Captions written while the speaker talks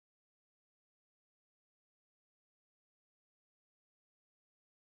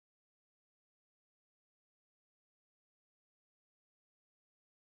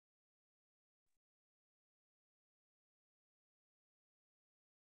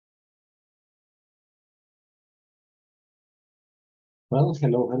Well,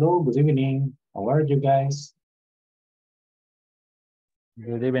 hello, hello, good evening. How are you guys?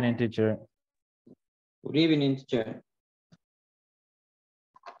 Good evening, teacher. Good evening, teacher.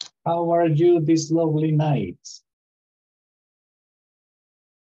 How are you this lovely night?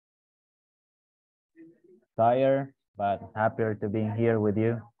 Tired, but happier to be here with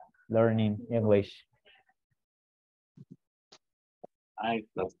you, learning English. Nice,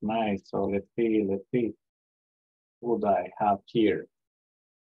 that's nice. So let's see. Who do I have here?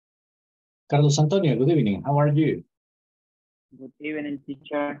 Carlos Antonio, good evening. How are you? Good evening,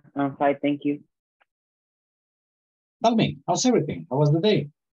 teacher. I'm fine, thank you. Tell me, how's everything? How was the day?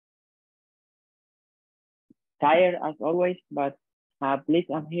 Tired as always, but at least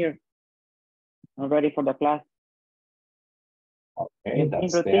I'm here. I'm ready for the class. Okay,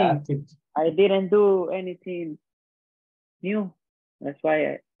 that's the routine. attitude. I didn't do anything new. That's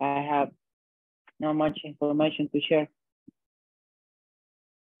why I have not much information to share.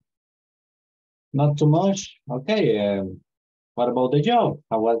 Not too much. Okay, what about the job?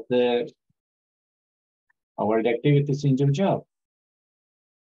 How were the activities in your job?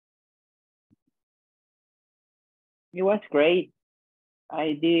 It was great.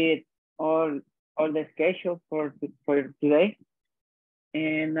 I did all the schedule for today,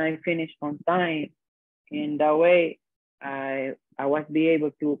 and I finished on time. In that way, I was be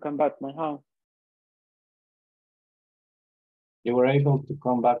able to come back to my house. You were able to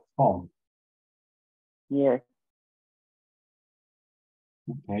come back home. Yes.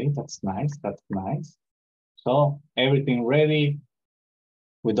 Okay, that's nice. That's nice. So everything ready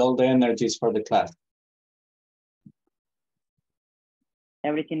with all the energies for the class.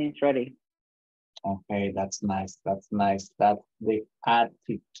 Everything is ready. Okay, that's nice. That's nice. That's the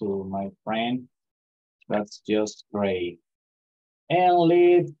attitude, my friend. That's just great. And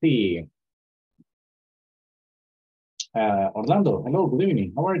let's see. Orlando, hello, good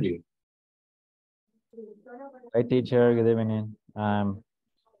evening. How are you? Hi, teacher. Good evening.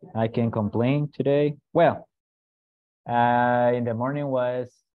 I can complain today. Well, in the morning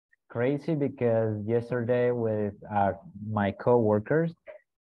was crazy because yesterday with my co-workers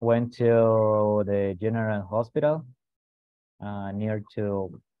went to the general hospital near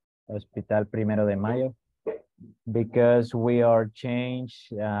to Hospital Primero de Mayo because we are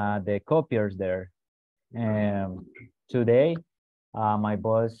changed the copiers there. Today, my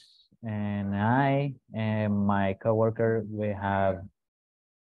boss and I and my coworker, we have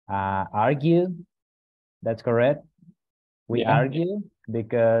argued. That's correct. We argue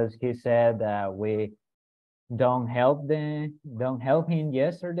because he said that we don't help him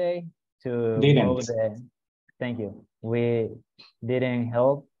yesterday to move the. Thank you. We didn't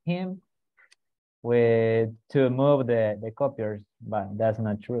help him to move the copiers, but that's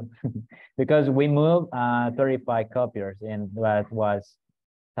not true because we moved 35 copiers and that was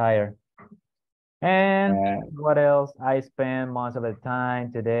tired. And what else? I spent most of the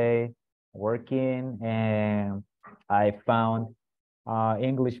time today working, and I found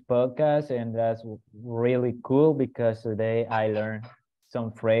English podcast, and that's really cool because today I learned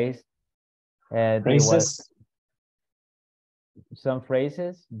some phrases. Some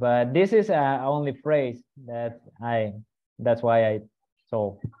phrases, but this is only phrase that's why I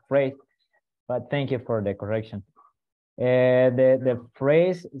saw phrase, but thank you for the correction. The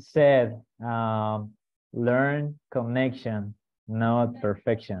phrase said, learn connection, not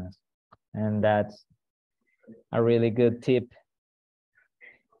perfections. And that's a really good tip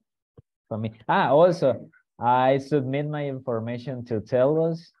for me. Also, I submit my information to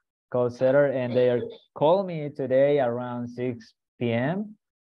TELUS call center, and they are call me today around 6 p.m.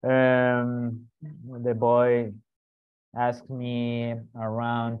 The boy asked me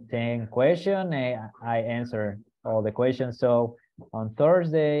around 10 questions, and I answer all the questions. So on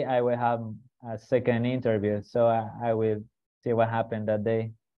Thursday, I will have a second interview. So I will see what happened that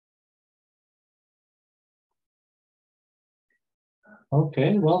day.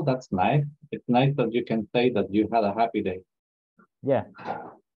 Okay, well, that's nice. It's nice that you can say that you had a happy day. Yeah.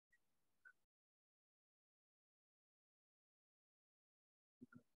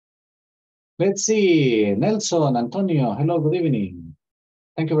 Let's see, Nelson, Antonio, hello, good evening.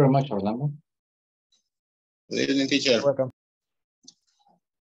 Thank you very much, Orlando. Good evening, teacher. Welcome.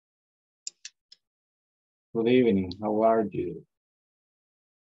 Good evening, how are you?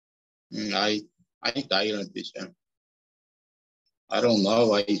 I'm tired, teacher. I don't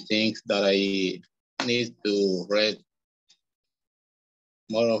know, I think that I need to read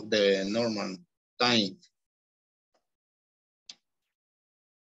more of the normal time.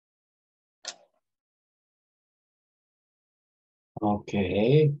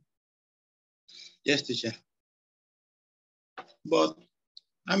 Okay. Yes, teacher. but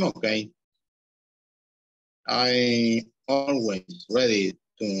I'm okay. I always ready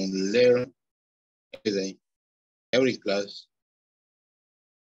to learn every day, every class.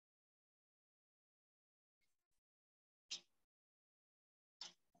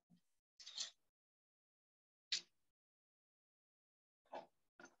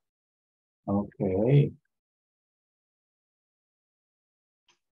 Okay.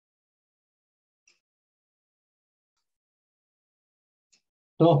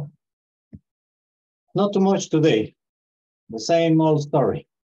 So, not too much today. The same old story.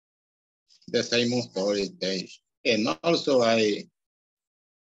 The same story day. And also I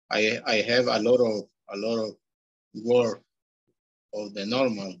have a lot of work of the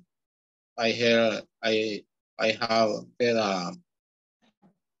normal. I have had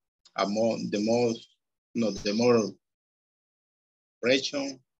the more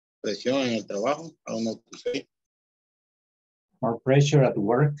presión en el trabajo. I don't know what to say. More pressure at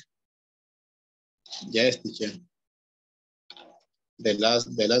work. Yes, teacher. The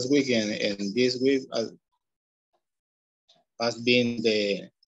last week and this week has been the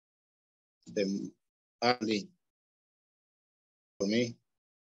hardly for me.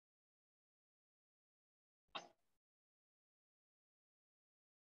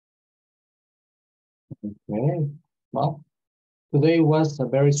 Okay. Well, today was a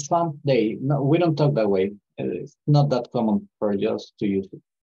very swamped day. No, we don't talk that way. It's not that common for us to use it.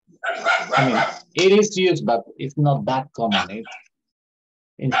 I mean, it is used, but it's not that common. It's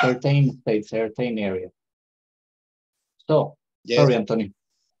in certain states, certain areas. So, Yes. sorry, Anthony.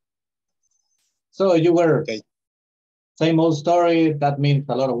 So you were, okay. Same old story, that means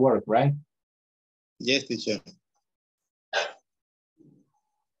a lot of work, right? Yes, teacher.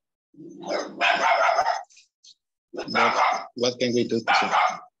 What can we do, teacher?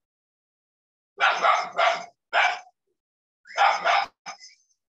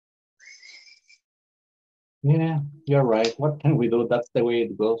 Yeah, you're right. What can we do? That's the way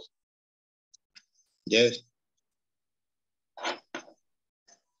it goes. Yes.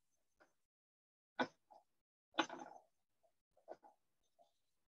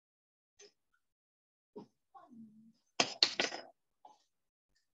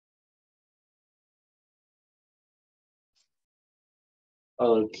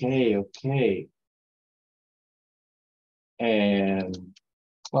 Okay, okay. And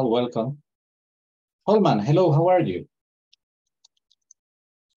well, welcome. Holman, hello, how are you?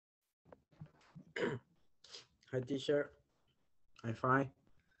 Hi, teacher. I'm fine.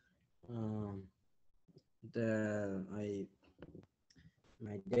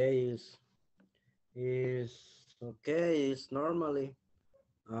 My day is okay. It's normally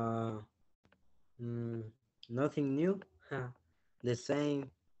nothing new. The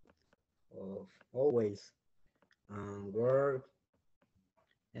same of always. Work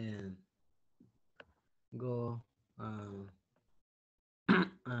and go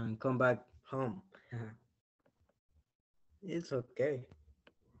and come back home. It's okay.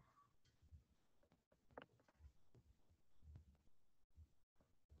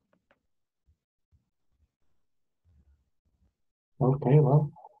 Okay,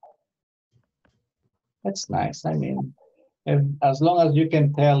 well, that's nice. I mean, as long as you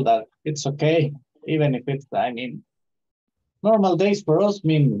can tell that it's okay, even if it's, I mean, normal days for us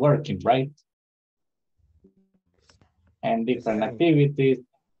mean working, right? And different activities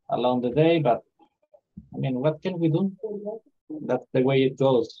along the day, but I mean, what can we do? That's the way it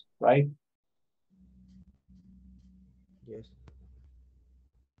goes, right? Yes.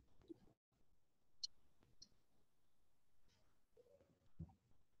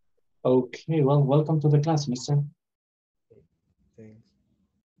 Okay, well, welcome to the class, mister. Thanks.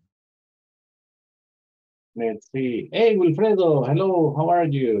 Let's see. Hey, Wilfredo, hello, how are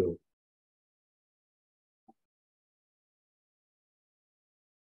you?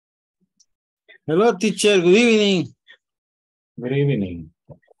 Hello, teacher. Good evening. Good evening.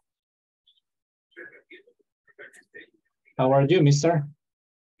 How are you, mister?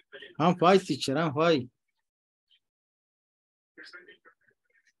 I'm fine, teacher. I'm fine.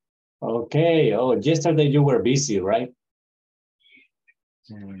 Okay. Oh, yesterday you were busy, right?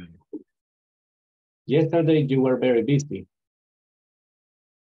 Yesterday you were very busy.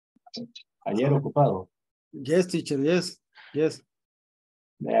 Ayer ocupado. Yes, teacher. Yes. Yes.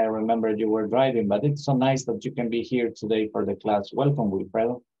 Yeah, I remember you were driving, but it's so nice that you can be here today for the class. Welcome,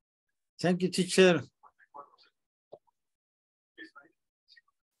 Wilfredo. Thank you, teacher.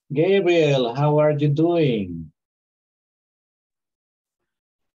 Gabriel, how are you doing?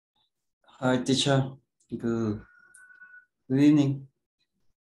 Hi, teacher. Good evening.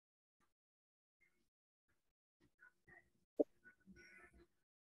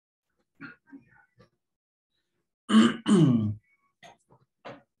 How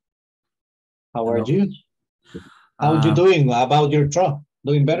are Hello. you? How are you doing? About your throat?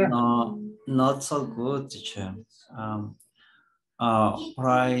 Doing better? No, not so good, teacher.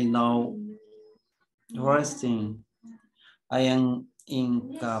 Right now, resting. I am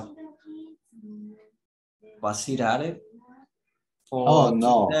incapacitated Oh, for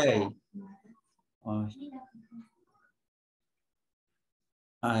no. today.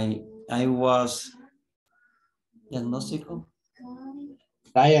 I was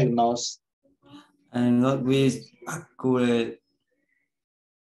diagnosed and not with accurate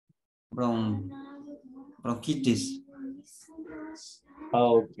bronchitis.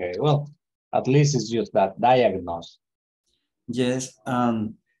 Okay, well, at least it's just that diagnosed. Yes,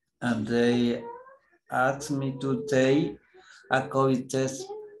 and they asked me to take a COVID test.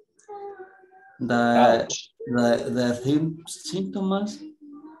 The symptoms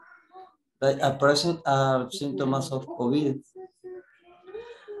that a person are symptoms of COVID.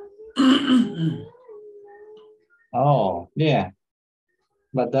 Oh, yeah.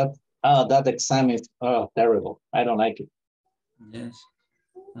 But that exam is terrible. I don't like it. Yes.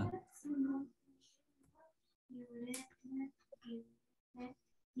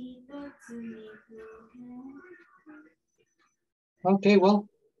 Okay, well,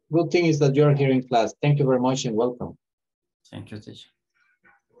 good thing is that you're here in class. Thank you very much and welcome. Thank you, teacher.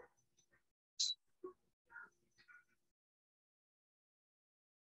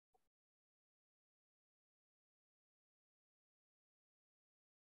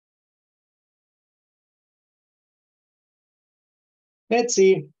 Let's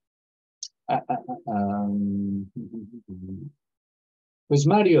see. Who's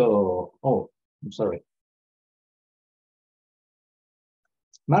Mario? Oh, I'm sorry.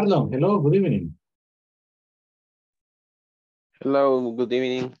 Marlon, hello, good evening. Hello, good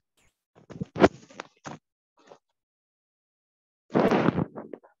evening.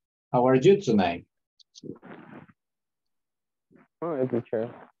 How are you tonight? Hi, teacher.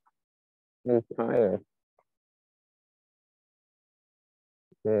 I'm tired.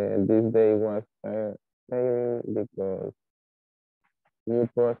 This day was tiring because new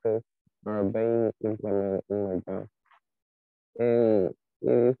processes are being implemented in my job. And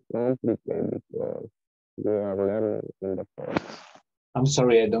it is complicated because we are learning in the process. I'm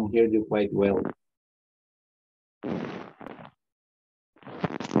sorry, I don't hear you quite well.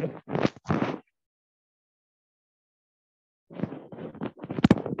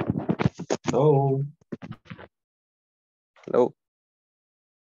 Hello. Hello.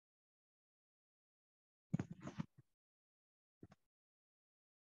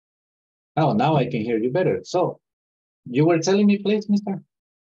 Oh, now I can hear you better. So, you were telling me, please, mister?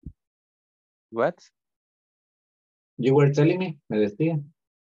 What? You were telling me, me decía.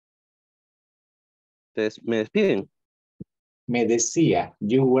 Me despiden. Me decía,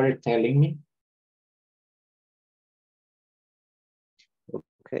 you were telling me.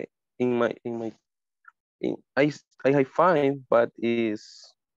 Okay. I find, but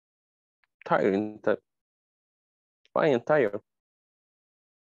is tiring. Fine and tired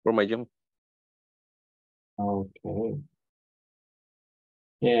for my job. Okay.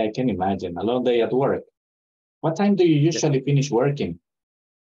 Yeah, I can imagine. A long day at work. What time do you usually finish working?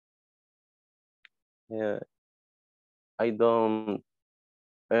 Yeah. I don't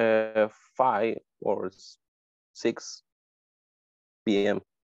 5 or 6 p.m.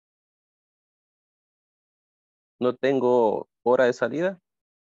 No tengo hora de salida.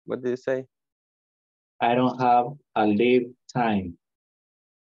 What did you say? I don't have a leave time.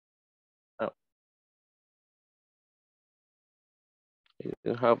 Oh.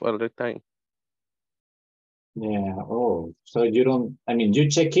 You have all the time. Yeah, oh, so you don't, I mean, you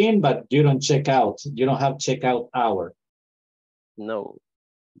check in, but you don't check out. You don't have checkout hour. No,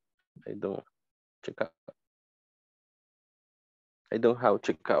 I don't check out. I don't have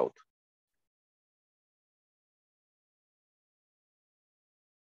checkout.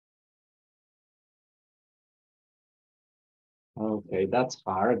 Okay, that's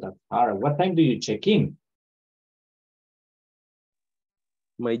hard. That's hard. What time do you check in?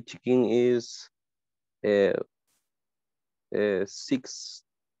 My check-in is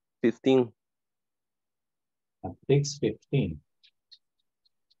 6:15. At 6:15.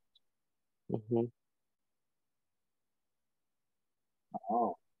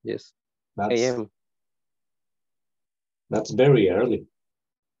 Oh, yes. that's AM. That's very early,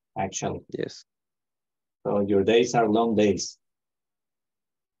 actually. Yes. So your days are long days.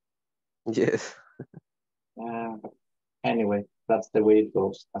 Yes. Anyway, that's the way it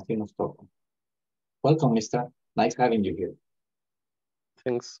goes. Así nos toca. Welcome, mister. Nice having you here.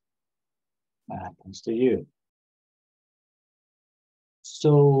 Thanks. Thanks to you.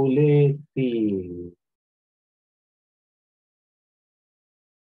 So let's see.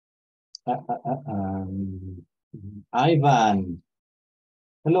 Ivan.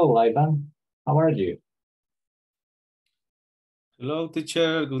 Hello, Ivan. How are you? Hello,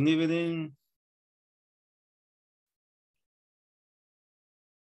 teacher. Good evening.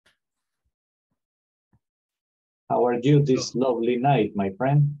 How are you this lovely night, my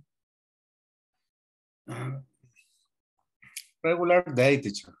friend? Regular day,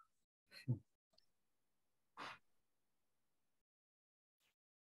 teacher.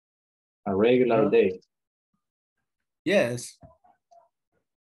 A regular day. Yes.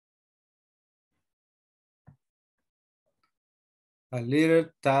 A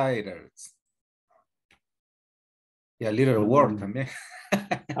little tired. Yeah, a little work también.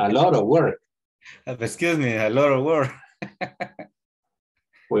 A lot of work. Excuse me, a lot of work.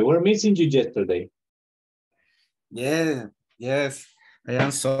 We were missing you yesterday. Yeah, yes. I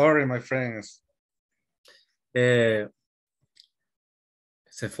am sorry, my friends. Se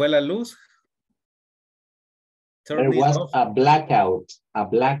fue la luz. There was a blackout. A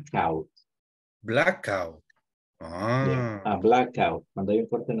blackout. Blackout. Ah. Yeah, a blackout. Cuando hay un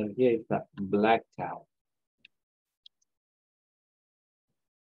corte de energía, está blackout.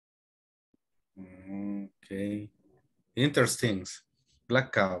 Okay. Interesting.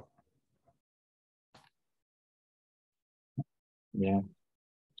 Blackout. Yeah.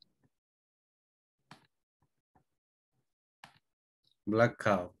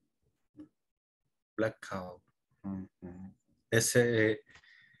 Blackout. Blackout. Ese,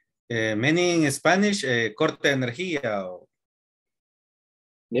 meaning in Spanish, corte de energía.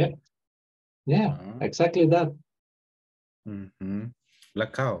 Yeah. Yeah, exactly that.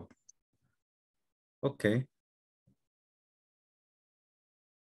 Blackout. Okay.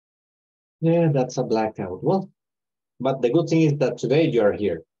 Yeah, that's a blackout. Well, but the good thing is that today you are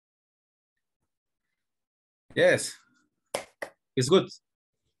here. Yes, it's good.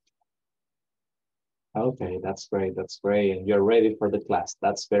 Okay, that's great. That's great. And you're ready for the class.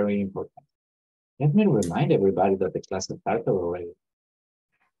 That's very important. Let me remind everybody that the class has started already.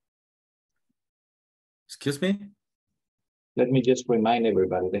 Excuse me? Let me just remind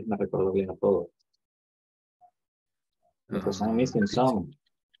everybody. Déjame recordarles a todos. Because I'm missing some.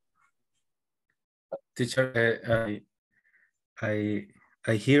 Teacher,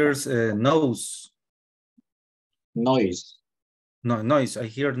 I hear noise. Noise. No, noise. I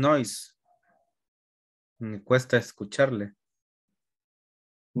hear noise. Me cuesta escucharle.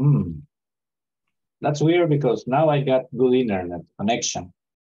 That's weird because now I got good internet connection.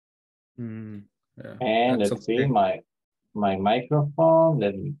 Yeah, and let's see my microphone.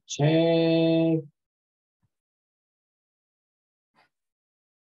 Let me check.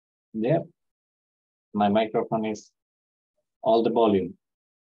 Yep. My microphone is all the volume.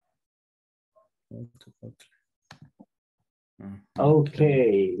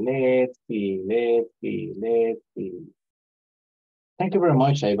 Okay, let's see. Thank you very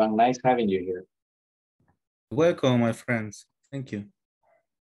much, Ivan. Nice having you here. Welcome, my friends. Thank you.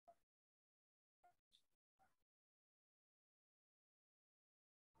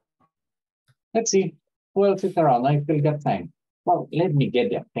 Let's see who else is around. I still got time. Well, let me get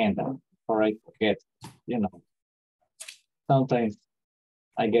the agenda before I forget. You know, sometimes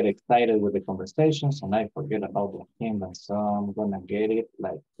I get excited with the conversations and I forget about the agenda. So I'm gonna get it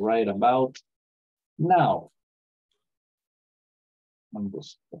like right about now. I'm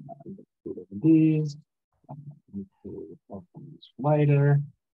just gonna do this. I'm going to open this wider.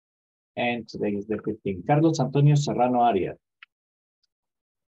 And today is the 15th. Carlos Antonio Serrano Arias.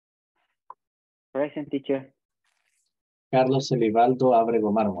 Present, teacher. Carlos Elivaldo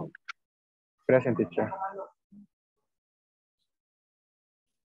Abrego Mármol. Present, teacher.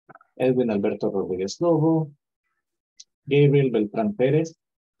 Edwin Alberto Rodríguez Lobo. Gabriel Beltrán Pérez.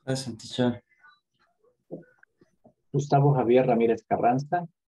 Present, teacher. Gustavo Javier Ramírez Carranza.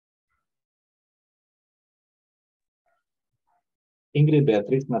 Ingrid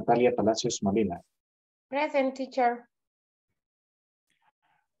Beatriz Natalia Palacios Molina. Present, teacher.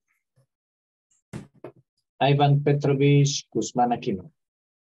 Ivan Petrovich Guzmán Aquino.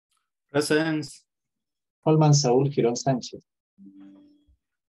 Present. Holman Saúl Girón Sánchez.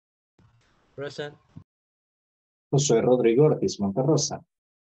 Present. Josué Rodrigo Ortiz Monterrosa.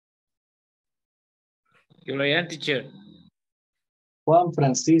 Here, teacher. Juan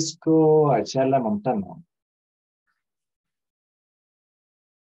Francisco Ayala Montano.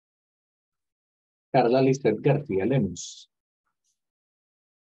 Carla Lisbeth García Lemus.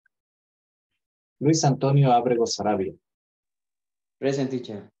 Luis Antonio Ábrego Sarabia. Present,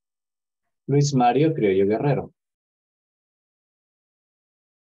 teacher. Luis Mario Criollo Guerrero.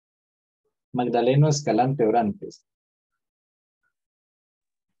 Magdaleno Escalante Orantes.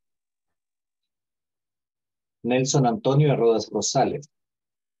 Nelson Antonio Rodas Rosales.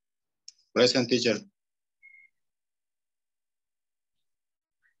 Present, teacher.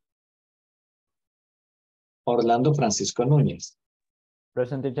 Orlando Francisco Núñez.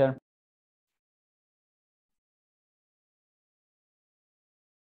 Present, teacher.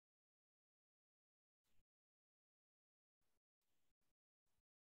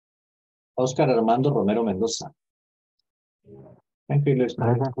 Oscar Armando Romero Mendoza. Thank you, Luis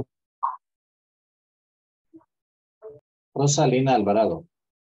Manuel. Rosalina Alvarado.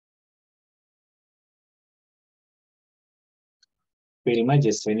 Vilma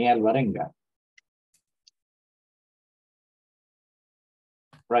Yesenia Alvarenga.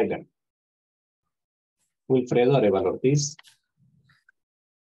 Ryder. Wilfredo Arevalo Ortiz.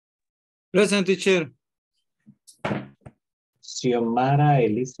 Present, teacher. Xiomara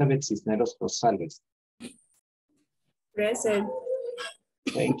Elizabeth Cisneros Rosales. Present.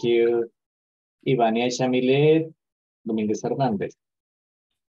 Thank you. Ivania Chamilet Domínguez Hernández.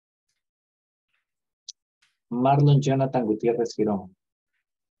 Marlon Jonathan Gutiérrez Girón.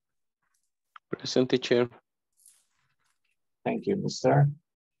 Present, teacher. Thank you, mister.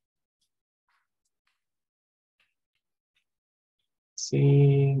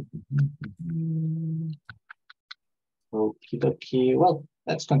 See. Okie dokie. Well,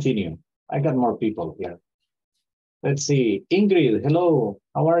 let's continue. I got more people here. Let's see. Ingrid, hello.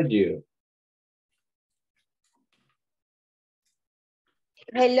 How are you?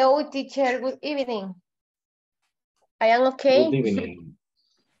 Hello, teacher. Good evening. I am okay. Good evening.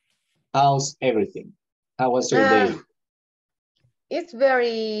 How's everything? How was your day? It's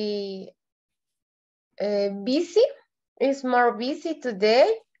very busy. It's more busy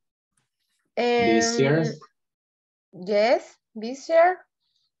today. Busier? Yes, busier.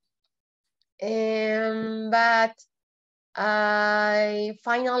 But I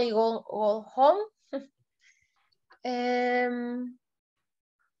finally go home.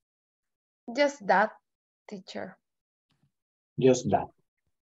 Just that, teacher. Just that.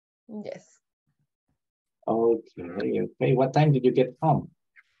 Yes. Okay, okay. What time did you get home?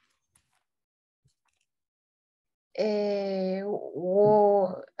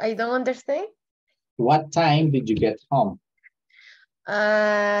 Whoa, I don't understand. What time did you get home?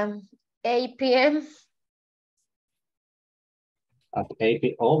 8 p.m. At 8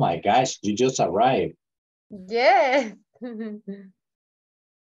 p.m. Oh my gosh, you just arrived. Yes.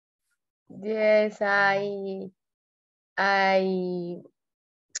 Yes, I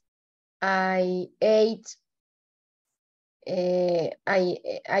ate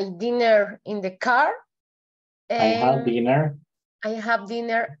I dinner in the car. I have dinner. I have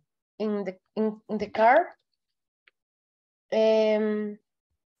dinner in the car. And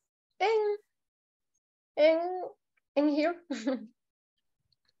here.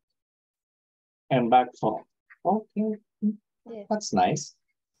 And back home. Okay. Yes. That's nice.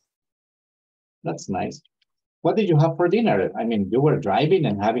 That's nice. What did you have for dinner? I mean, you were driving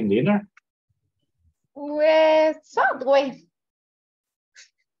and having dinner? With Subway.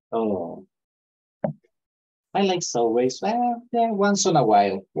 Oh. I like Subways. Well, yeah, once in a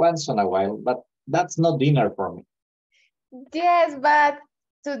while, but that's not dinner for me. Yes, but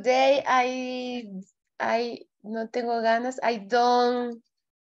today I no tengo ganas. I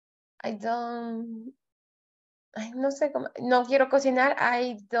no sé cómo, no quiero cocinar.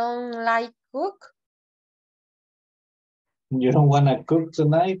 I don't like cook. You don't want to cook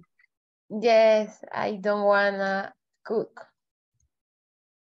tonight? Yes, I don't wanna cook.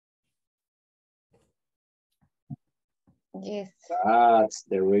 Yes. That's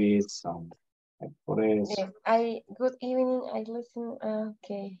the reason. Por eso. Yes. Good evening. I listen.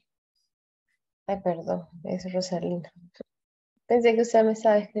 Okay. Ay, perdón, es Rosalina. Pensé que usted me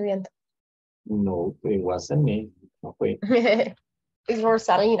estaba escribiendo. No, it wasn't me. No fue. It's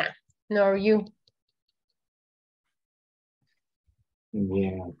Rosalina, nor you.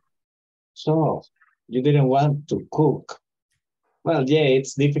 Yeah. So, you didn't want to cook. Well, yeah,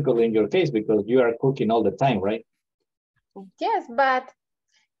 it's difficult in your case because you are cooking all the time, right? Yes, but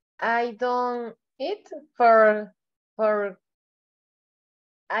I don't eat for I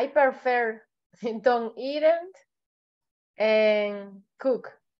prefer don't eat it and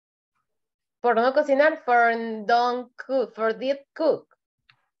cook. Por no cocinar, for don't cook, for did cook.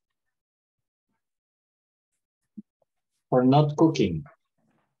 For not cooking.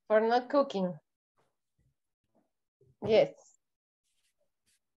 For not cooking. Yes.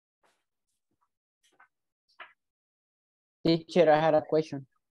 Teacher, I had a question.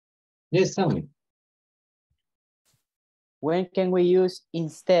 Yes, tell me. When can we use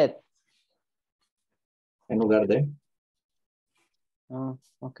instead? en lugar de. Oh,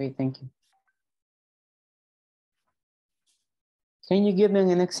 okay, thank you. Can you give me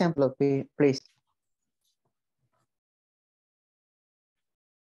an example, please?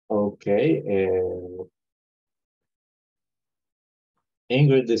 Okay.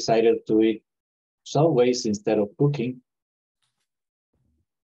 Ingrid decided to eat Subways instead of cooking.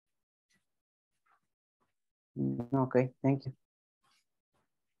 Okay, thank you.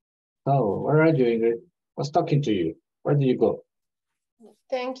 Oh, where are you, Ingrid? What's talking to you? Where did you go?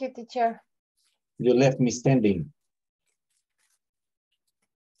 Thank you, teacher. You left me standing.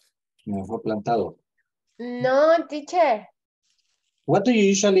 Me dejó plantado. No, teacher. What do you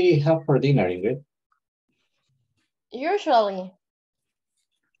usually have for dinner, Ingrid? Usually.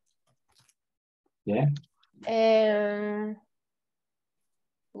 Yeah.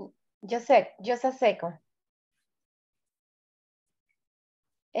 Just a second.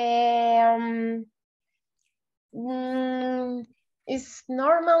 It's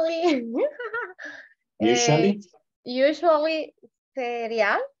normally Usually? Usually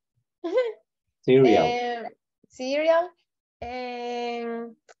cereal. Cereal. Cereal.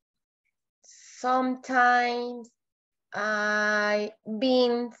 And sometimes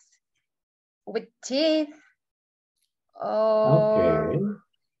beans with cheese. Or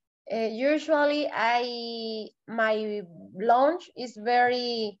usually my lunch is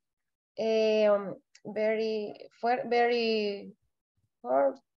very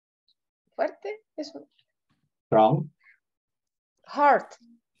fuerte. Strong. Hard.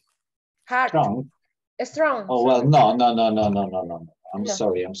 Strong. Strong. Oh, well, no. I'm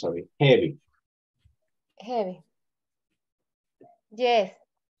sorry. Heavy. Heavy. Yes.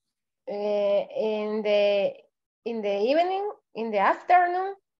 In the evening, in the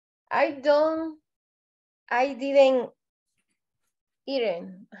afternoon, I didn't eat it.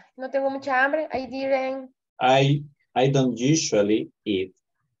 No tengo mucha hambre. I don't usually eat.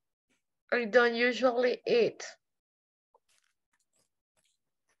 I don't usually eat.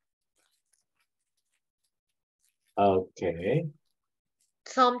 Okay.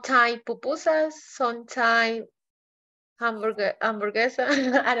 Sometimes pupusas, sometimes hamburguesa.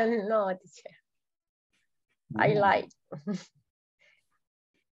 I don't know. I like.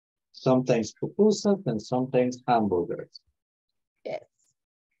 Sometimes pupusas and sometimes hamburgers. Yes.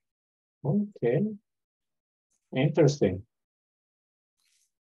 Okay. Interesting.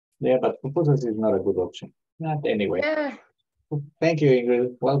 Yeah, but pupusas is not a good option. Not anyway. Yeah. Thank you,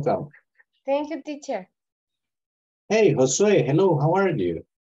 Ingrid. Welcome. Thank you, teacher. Hey, Josue. Hello. How are you?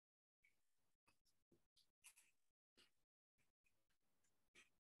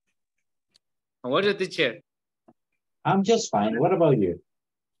 How are you, teacher? I'm just fine. What about you?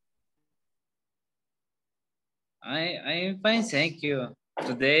 I'm fine, thank you.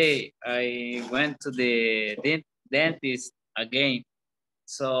 Today I went to the dentist again,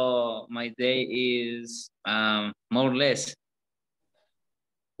 so my day is more or less.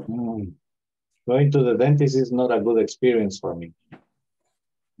 Going to the dentist is not a good experience for me.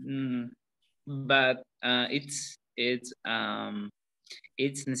 But it's necessary.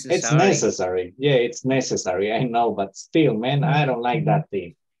 It's necessary. Yeah, it's necessary. I know, but still, man, I don't like that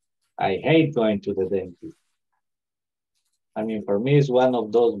thing. I hate going to the dentist. I mean, for me, it's one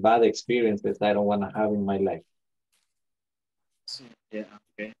of those bad experiences I don't want to have in my life. Yeah,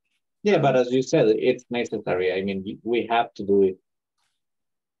 okay. Yeah, but as you said, it's necessary. I mean, we have to do it.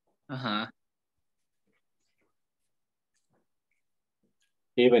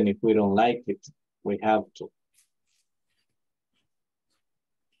 Even if we don't like it, we have to.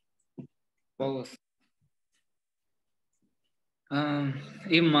 Both.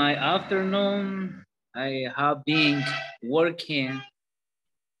 In my afternoon, I have been working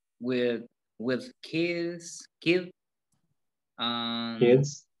with kids, teens.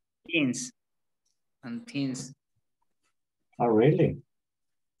 Oh, really?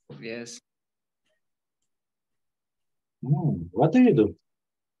 Yes. What do you do?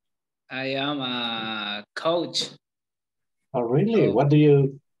 I am a coach. Oh, really? What do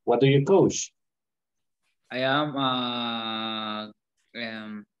you coach? I am a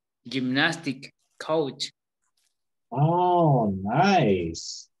gymnastic coach. Oh,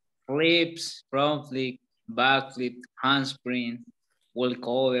 nice. Flips, front flip, back flip, handspring, wall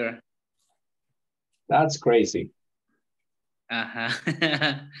cover. That's crazy.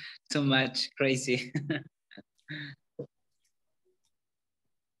 Too much crazy.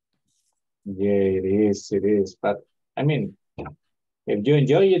 Yeah, it is. But I mean, if you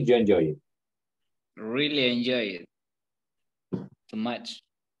enjoy it, you enjoy it. Really enjoy it. Too much.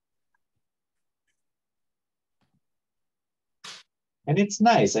 And it's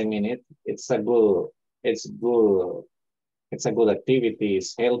nice. I mean, it's a good it's good. It's a good activity.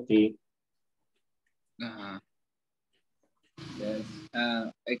 It's healthy. Yes.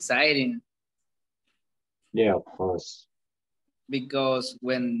 Exciting. Yeah, of course. Because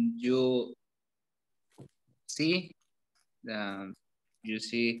when you see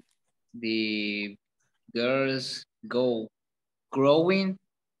the girls growing,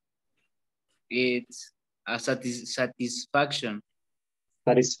 it's a satisfaction.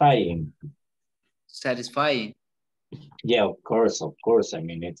 Satisfying. Satisfying. Yeah, of course, of course. I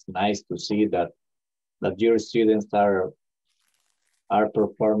mean, it's nice to see that your students are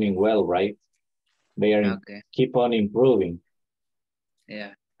performing well, right? They are keep on improving.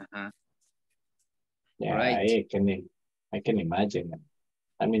 Yeah. Yeah, Right. I can imagine.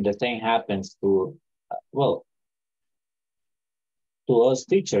 I mean, the same happens to well, to us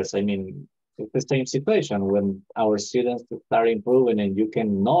teachers. I mean, it's the same situation when our students start improving and you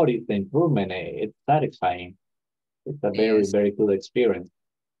can notice the improvement. It's satisfying. It's a very, Yes. very good experience.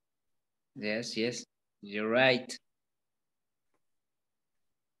 Yes, you're right.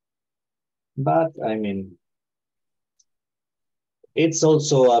 But I mean, it's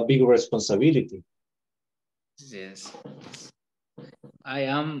also a big responsibility. Yes. I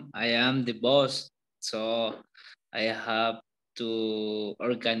am the boss, so I have to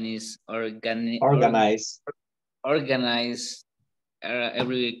organize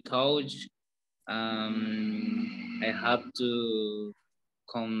every coach. I have to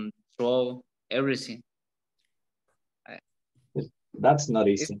control everything. That's not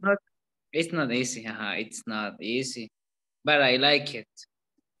easy. It's not easy. It's not easy, but I like it.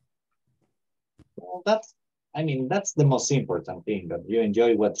 Well, that's the most important thing, that you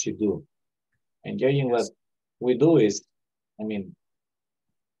enjoy what you do. Enjoying what we do is, I mean,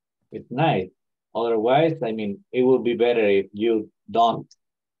 it's nice. Otherwise, I mean, it would be better if you don't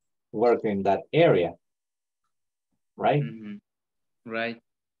work in that area, right? Right.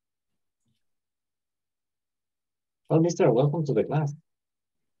 Well, mister, welcome to the class.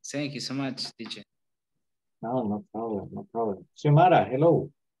 Thank you so much, teacher. No problem, no problem. Xiomara,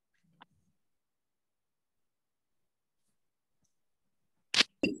 hello.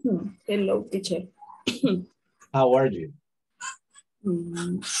 Hello, teacher. How are you?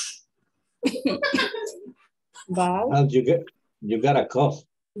 Bad. You got a cough?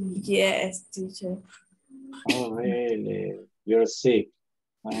 Yes, teacher. Oh, really? You're sick.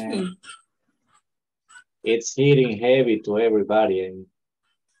 Man. It's hitting heavy to everybody. And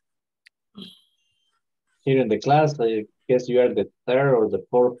here in the class, I guess you are the third or the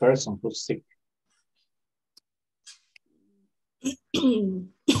fourth person who's sick.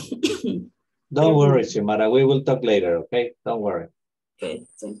 Don't worry, Xiomara. We will talk later, okay? Don't worry. Okay.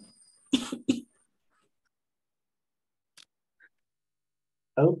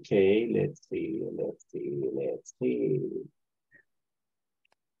 Okay, let's see.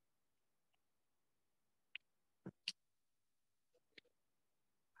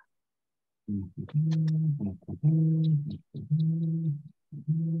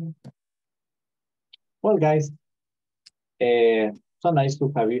 Well, guys, so nice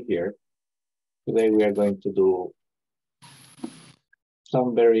to have you here. Today we are going to do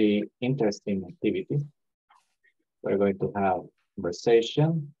some very interesting activities. We're going to have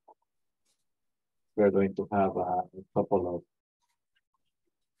conversation. We're going to have a couple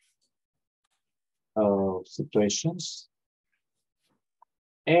of situations.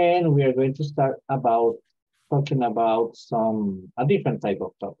 And we are going to start talking about a different type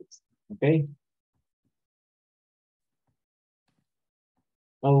of topics, okay?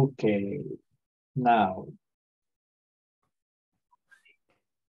 Okay, now.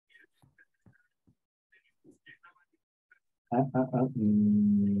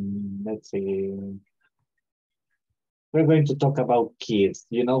 Let's see. We're going to talk about kids.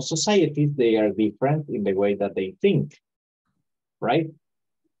 You know, societies, they are different in the way that they think, right?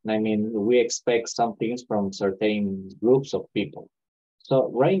 I mean, we expect some things from certain groups of people.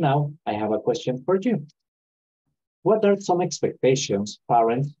 So right now, I have a question for you. What are some expectations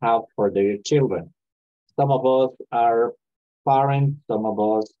parents have for their children? Some of us are parents, some of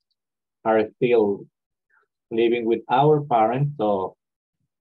us are still living with our parents, so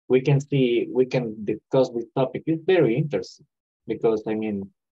we can discuss this topic. It's very interesting because, I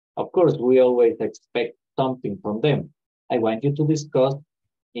mean, of course, we always expect something from them. I want you to discuss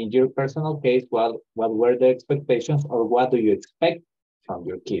in your personal case, what were the expectations or what do you expect from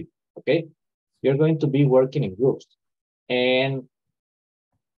your kid, okay? You're going to be working in groups and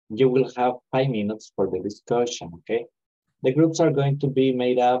you will have 5 minutes for the discussion, okay? The groups are going to be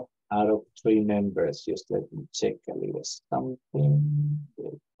made up out of 3 members. Just let me check a little something.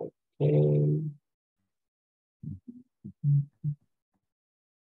 Okay.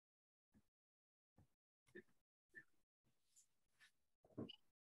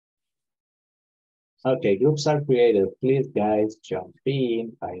 Okay, groups are created. Please, guys, jump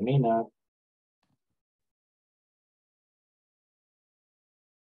in 5 minutes.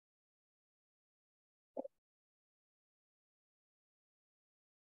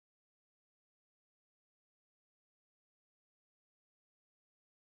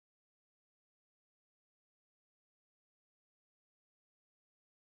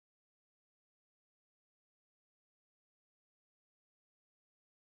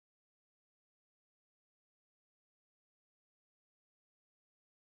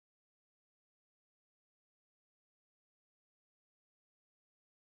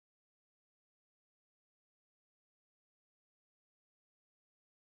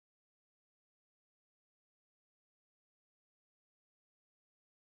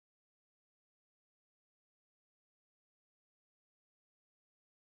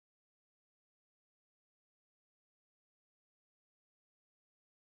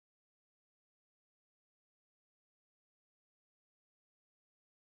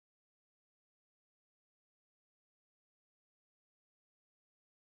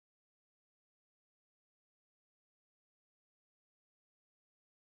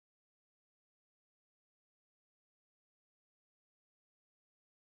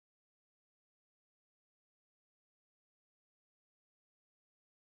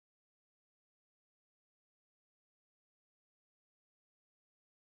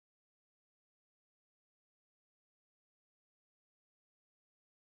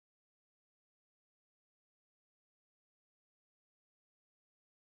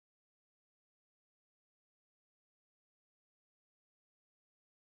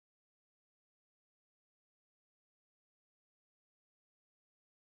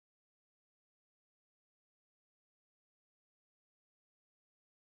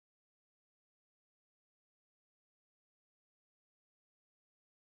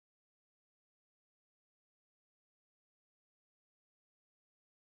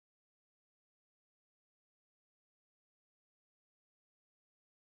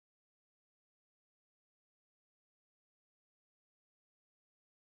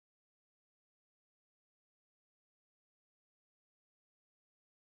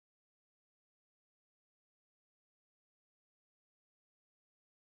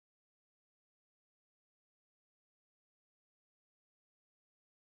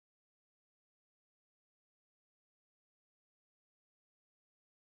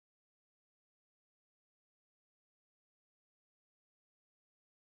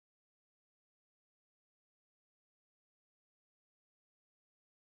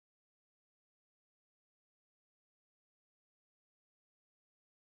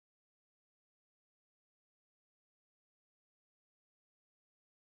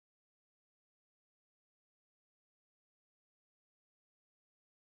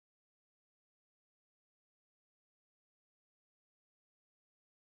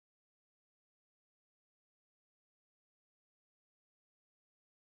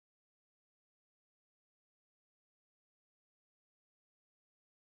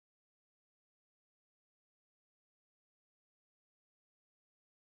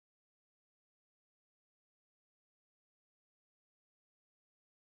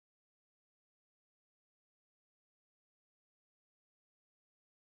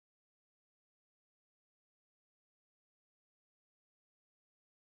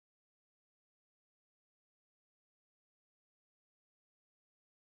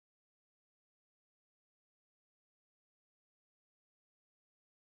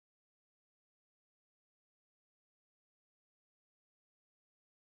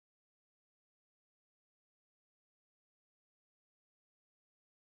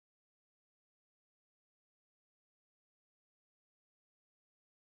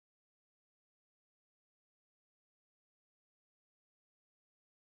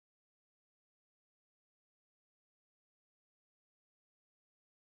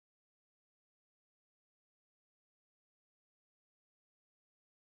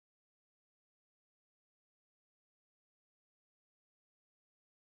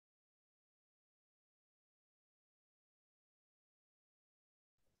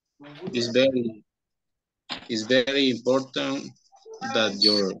 It's very important that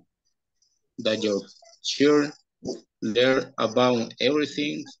your children learn about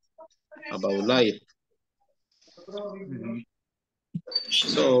everything about life.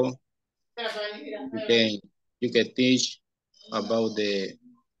 So you can teach about the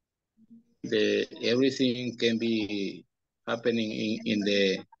everything can be happening in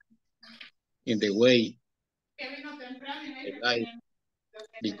the way life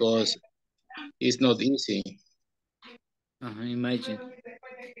because it's not easy. Imagine.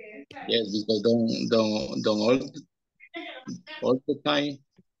 Yes, because don't all the time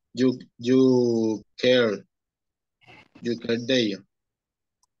you care there.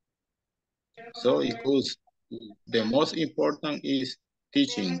 So because the most important is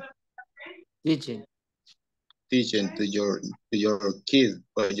teaching to your kid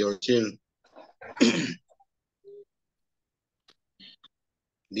or your child.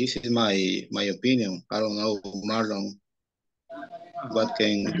 This is my opinion. I don't know, Marlon. What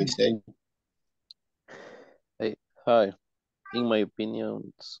can we say? Hey, hi. In my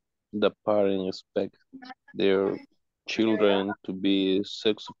opinion, the parents expect their children to be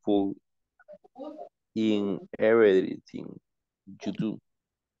successful in everything you do.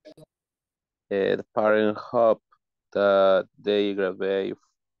 The parents hope that they graduate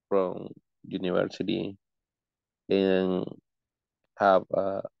from university and have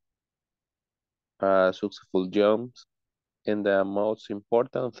a successful job. And the most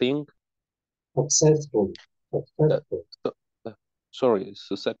important thing, Successful. uh, Successful. so- sorry,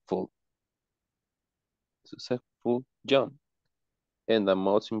 successful job. And the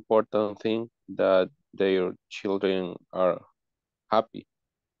most important thing that their children are happy.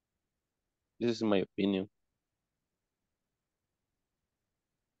 This is my opinion.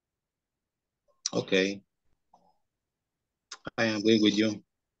 Okay, I agree with you.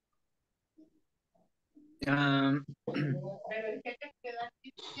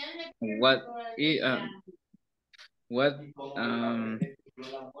 What what um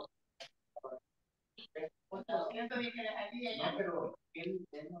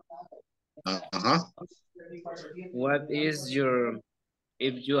what is your,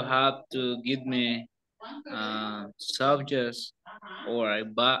 if you have to give me subjects or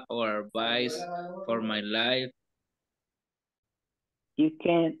advice for my life? You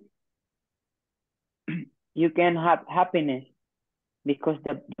can have happiness because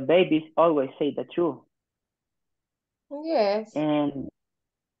the babies always say the truth. Yes. And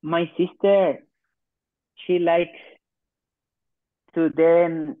my sister, she likes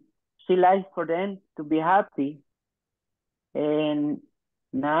she likes for them to be happy. And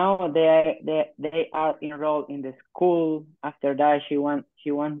now they are enrolled in the school. After that, she wants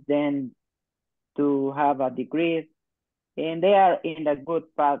them to have a degree, and they are in the good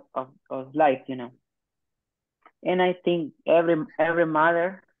part of life, you know. And I think every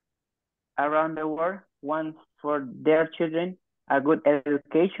mother around the world wants for their children a good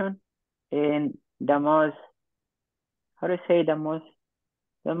education and the most, how to say, the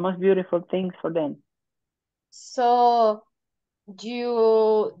most beautiful things for them. So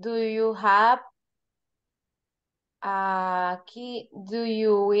do you have a kid?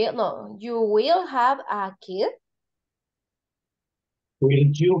 You will have a kid?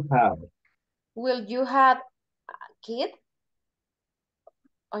 Will you have? Will you have a kid?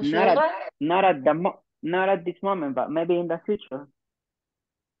 Or Not children? not at this moment, but maybe in the future.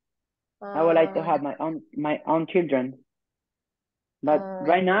 I would like to have my own children. But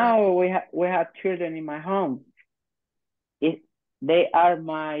right now we have children in my home. They are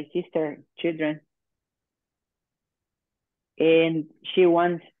my sister's children. And she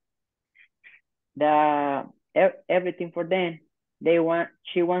wants everything for them.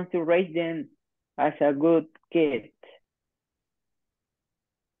 She wants to raise them as a good kid.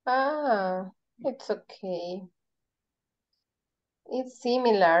 It's okay. It's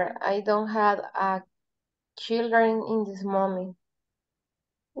similar. I don't have a children in this moment.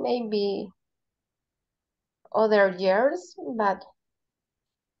 Maybe other years, but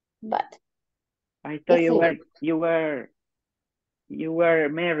I thought you were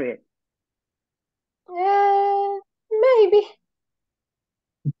married. Maybe.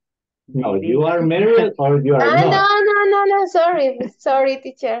 No, you are married or you are not. No. Sorry,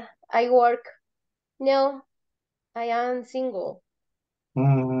 teacher. I work. No, I am single.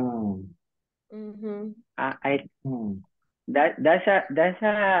 That's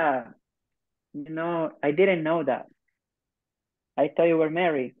a I didn't know that. I thought you were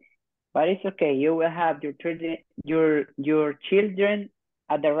married, but it's okay. You will have your children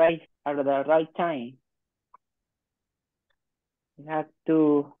at the right time. You have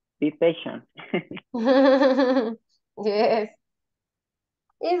to be patient. Yes,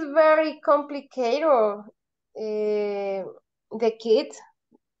 it's very complicated. The kids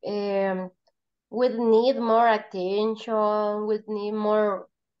would need more attention, would need more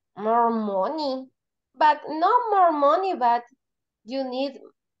money, but not more money, but you need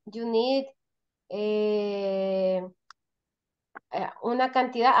una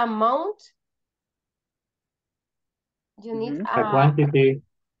cantidad amount You need a quantity.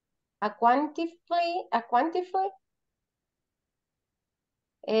 A quantify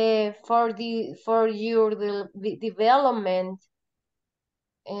for your development.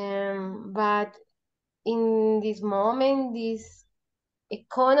 But in this moment, this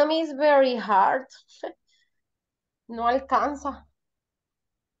economy is very hard. No alcanza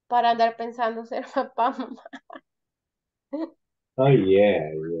para andar pensando ser papá, mamá. Oh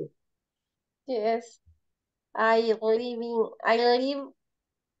yeah, yeah. Yes, I live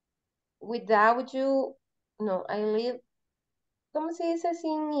without you. No, I live. ¿Cómo se dice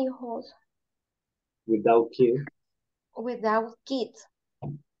sin hijos? Without kids. Without kids.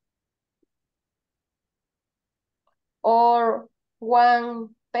 Or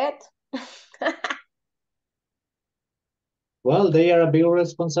one pet. Well, they are a big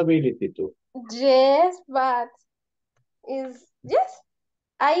responsibility too. Yes, but yes.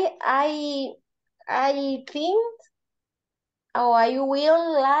 I think I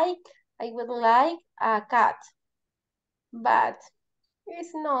would like a cat, but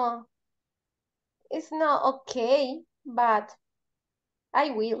it's not okay, but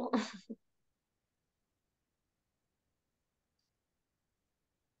I will.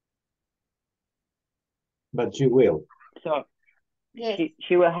 But you will. So Yes.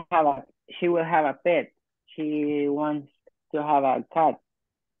 she will have a pet. She wants to have a cat.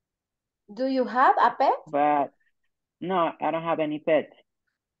 Do you have a pet? But no, I don't have any pets.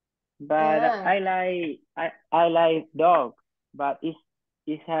 But I like dog, but it's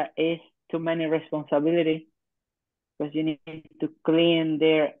too many responsibility because you need to clean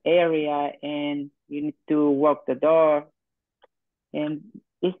their area and you need to walk the dog, and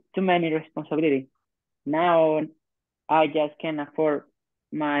it's too many responsibility. Now I just can't afford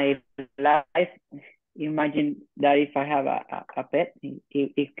my life. Imagine that if I have a pet,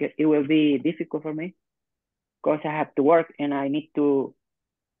 it will be difficult for me because I have to work and I need to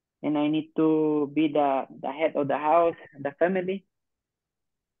be the head of the house, the family.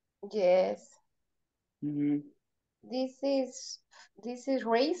 Yes. Mm-hmm. This is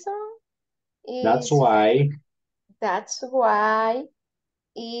reason. That's why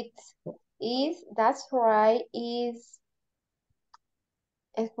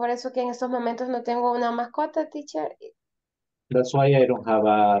es por eso que en estos momentos no tengo una mascota, teacher. That's why I don't have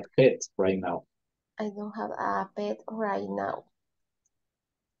a pet right now. I don't have a pet right now.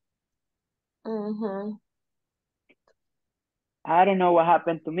 Mm-hmm. I don't know what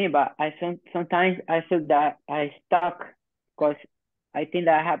happened to me, but sometimes I feel that I stuck because I think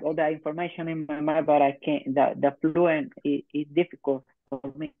that I have all the information in my mind, but I can't. The fluent is difficult for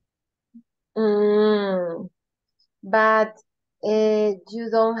me. But you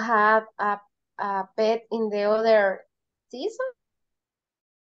don't have a pet in the other season?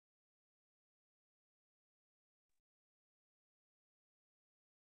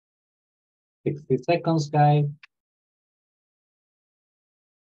 $60 guy.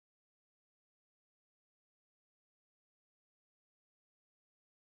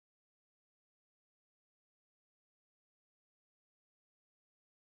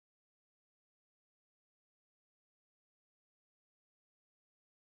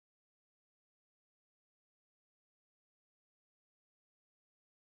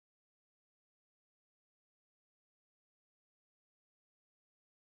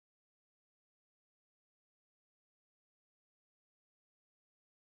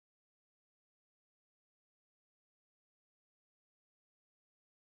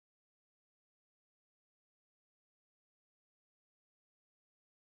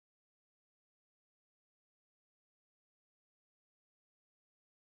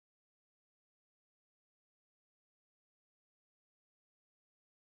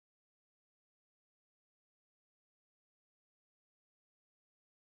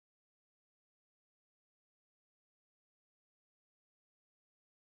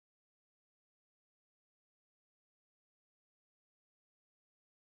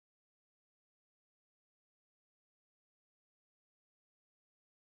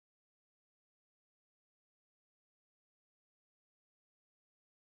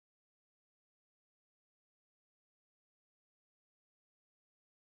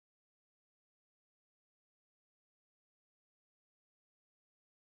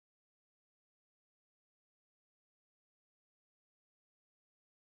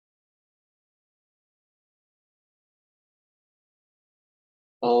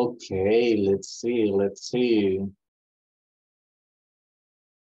 Okay, let's see.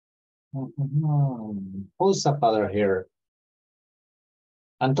 Who's the father here?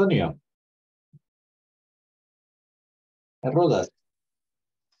 Antonio. Rodas.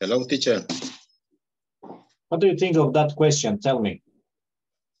 Hello, teacher. What do you think of that question? Tell me.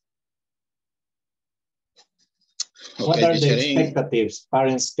 Okay, What are the teacher, expectations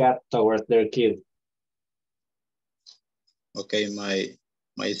parents got towards their kids? okay, my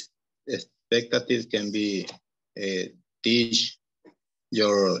expectative can be teach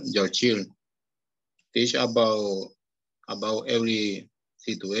your children, teach about every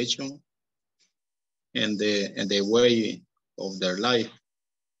situation and the way of their life.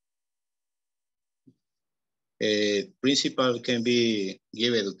 Principal can be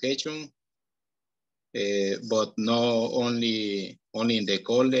give education, but not only in the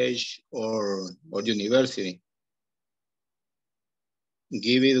college or university.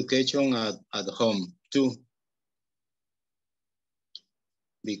 Give education at home too,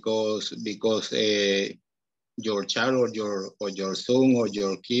 because your child or your son or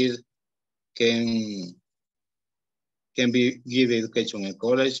your kid can be give education in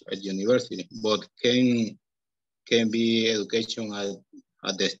college at university, but can be education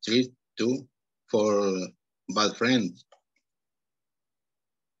at the street too for bad friends.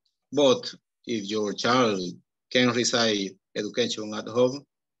 But if your child can receive education at home,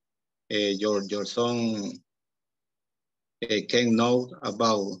 your son can know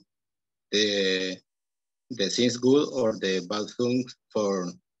about the things good or the bad things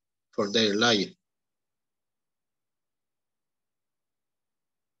for their life.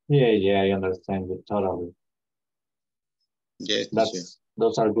 Yeah, I understand you totally. Yes,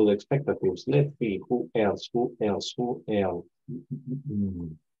 those are good expectations. Let's see, who else?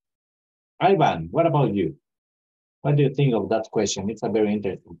 Ivan, what about you? What do you think of that question? It's a very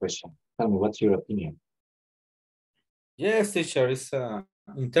interesting question. Tell me, what's your opinion? Yes, teacher, it's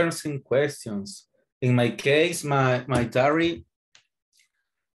interesting questions. In my case, my diary,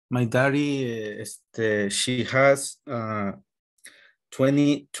 she has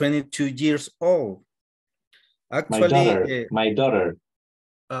 22 years old. Actually, my daughter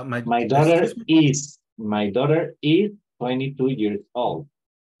is 22 years old.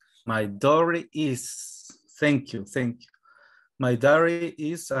 My daughter is, thank you. My daughter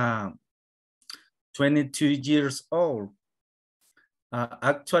is 22 years old.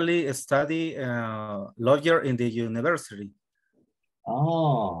 Actually study lawyer in the university.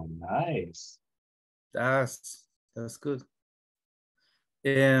 Oh, nice. That's good.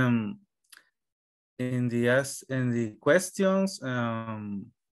 In the questions,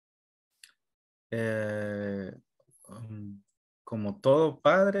 como todo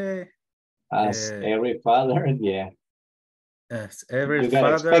padre. As every father, yeah. As every you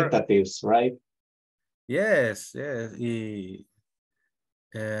got father. Expectations, right? Yes. Y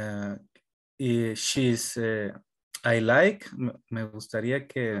she's, I like, me gustaría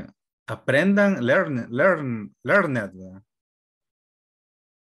que aprendan, learn it.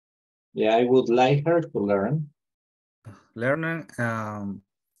 Yeah, I would like her to learn. Learning,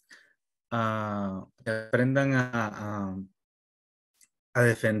 aprendan a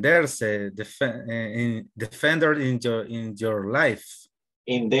defenderse, defender in your life.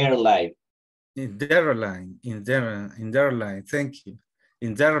 In their life. In their line, thank you.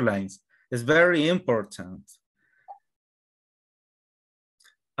 In their lines, it's very important.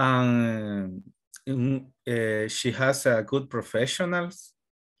 And she has a good professionals.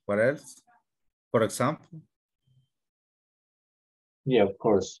 What else? For example? Yeah, of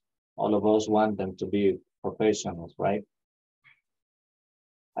course. All of us want them to be professionals, right?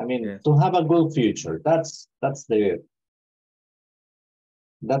 I mean, yes. To have a good future. That's the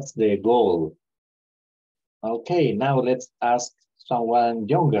goal. Okay, now let's ask someone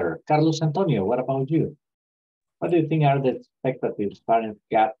younger. Carlos Antonio, what about you? What do you think are the expectations parents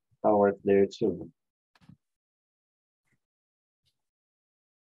got towards their children?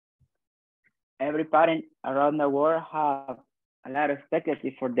 Every parent around the world have a lot of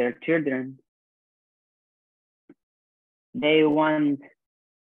expectations for their children. They want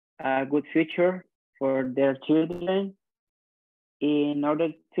a good future for their children. In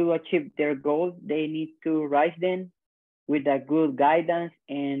order to achieve their goals, they need to raise them with a good guidance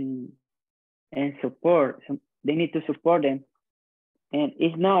and support. They need to support them. And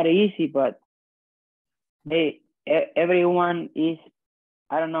it's not easy, but everyone is,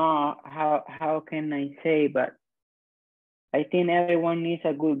 I don't know how can I say, but I think everyone needs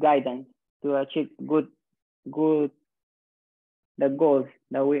a good guidance to achieve the goals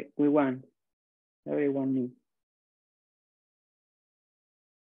that we want. Everyone needs.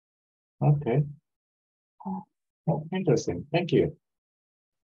 Okay. Oh, interesting. Thank you.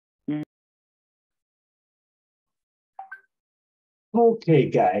 Okay,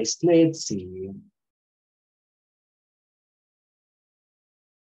 guys, let's see.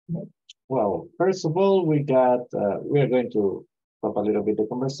 Well, first of all, we are going to stop a little bit the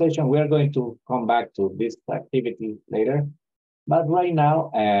conversation. We are going to come back to this activity later. But right now,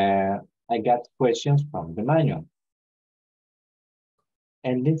 I got questions from the manual.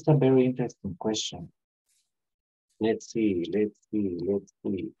 And it's a very interesting question. Let's see.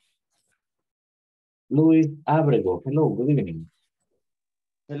 Luis Abrego, hello, good evening.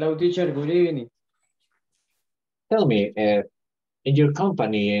 Hello, teacher, good evening. Tell me, in your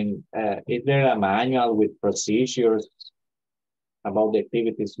company, is there a manual with procedures about the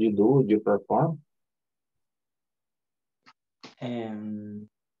activities you perform?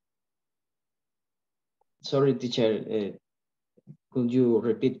 Sorry, teacher, could you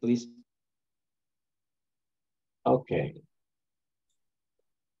repeat, please? Okay.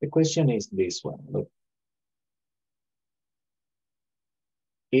 The question is this one. Look.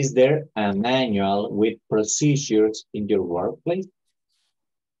 Is there a manual with procedures in your workplace?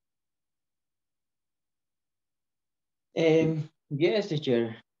 Yes,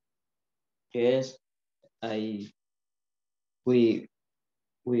 teacher. Yes, we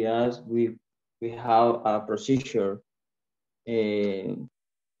have a procedure. I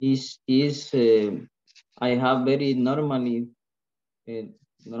have very normally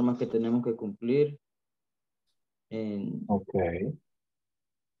normas que tenemos que cumplir. Okay.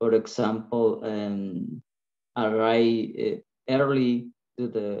 For example, arrive early to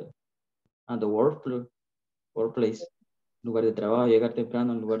the workplace, lugar de trabajo, llegar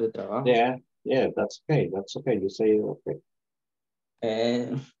temprano al lugar de trabajo. Yeah, that's okay. That's okay. You say okay.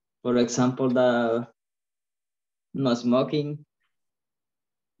 For example, the no smoking.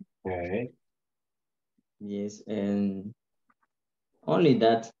 Okay. Yes, and only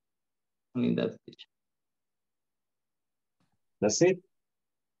that. Teacher. That's it?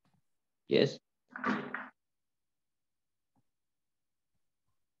 Yes.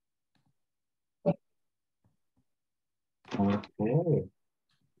 Okay.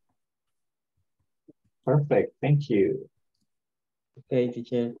 Perfect. Thank you. Okay,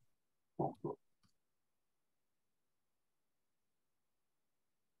 teacher.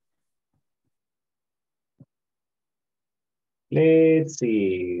 Let's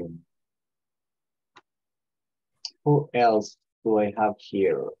see. Who else do I have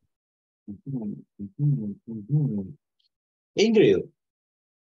here? Ingrid,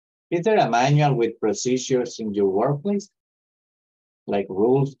 is there a manual with procedures in your workplace? Like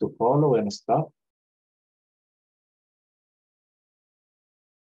rules to follow and stuff?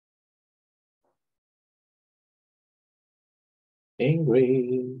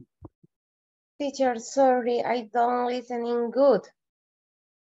 Ingrid. Teacher, sorry, I don't listening good.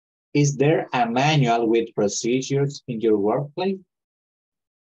 Is there a manual with procedures in your workplace?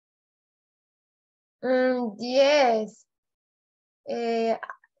 Yes. We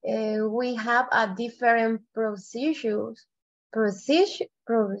have a different procedures. Procedures.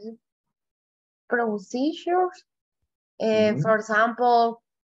 For example,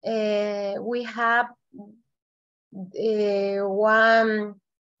 we have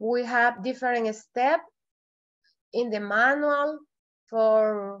different steps in the manual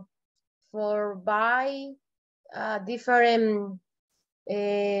for buy different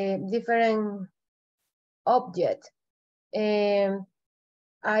object. We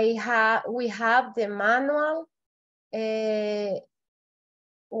have the manual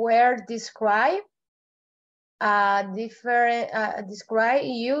where describe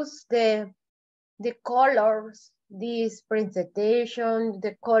use the colors. This presentation,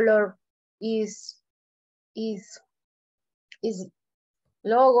 the color is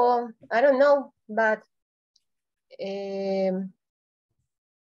logo. I don't know, but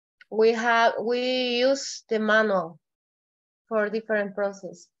we use the manual for different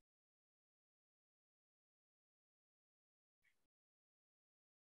process.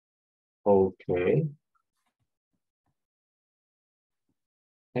 Okay.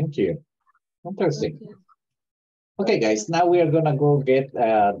 Thank you. Interesting. Okay, guys, now we are gonna go get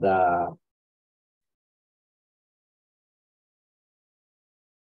the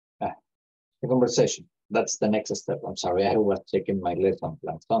conversation. That's the next step. I'm sorry, I was checking my lesson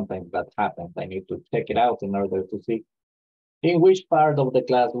plan. Sometimes that happens. I need to check it out in order to see in which part of the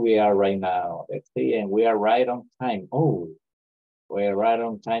class we are right now. Let's see, and we are right on time. Oh, we're right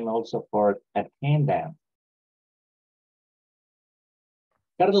on time also for attendance.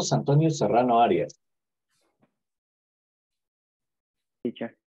 Carlos Antonio Serrano Arias.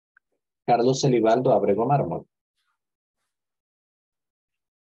 Teacher. Carlos Elibaldo Abrego Mármol.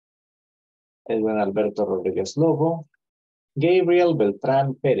 Edwin Alberto Rodríguez Lobo. Gabriel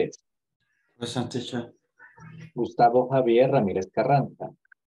Beltrán Pérez. Present, teacher. Gustavo Javier Ramírez Carranza.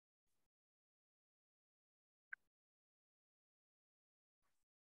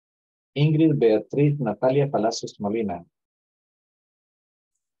 Ingrid Beatriz Natalia Palacios Molina.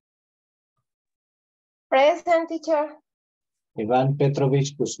 Present, teacher. Iván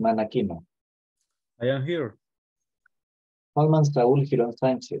Petrovich Guzmán Aquino. I am here. Holman Saúl Girón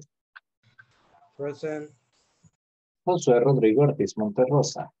Sánchez. Present. Josué Rodrigo Ortiz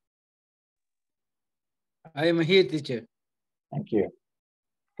Monterrosa. I am here, teacher. Thank you.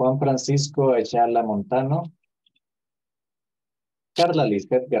 Juan Francisco Ayala Montano. Carla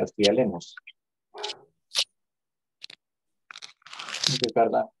Lisbeth García Lemos. Thank you,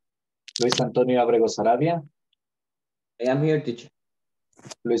 Carla. Luis Antonio Abrego Sarabia. I am here, teacher.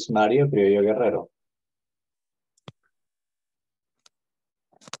 Luis Mario Criollo Guerrero.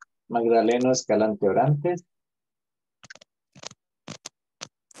 Magdaleno Escalante Orantes.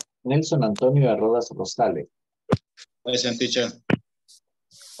 Nelson Antonio Arrodas Rosales. Present, teacher.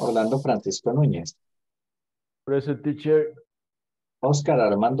 Orlando Francisco Núñez. Present, teacher. Oscar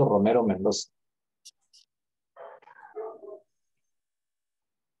Armando Romero Mendoza.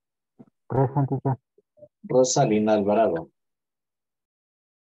 Present, teacher. Rosalina Alvarado.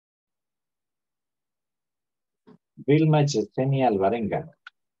 Vilma Yesenia Alvarenga.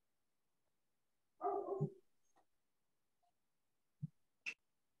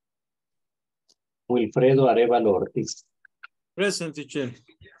 Wilfredo Arevalo Ortiz. Present, teacher.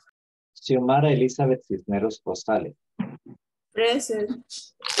 Xiomara Elizabeth Cisneros Rosales. Present.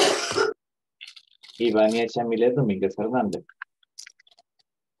 Ivania Chamilet Domínguez Hernández.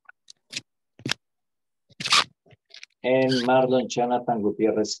 And Marlon Jonathan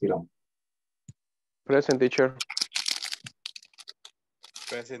Gutiérrez Girón. Present, teacher.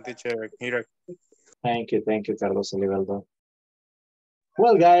 Present, teacher. Here. Thank you, Carlos Olivaldo.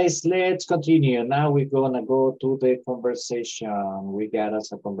 Well, guys, let's continue. Now we're gonna go to the conversation. We got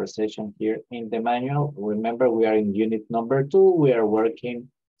us a conversation here in the manual. Remember, we are in unit number 2. We are working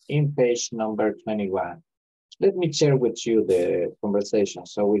in page number 21. Let me share with you the conversation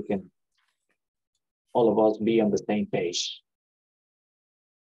so we can all of us be on the same page.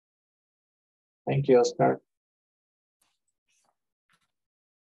 Thank you, Oscar.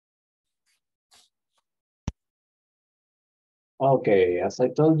 Okay, as I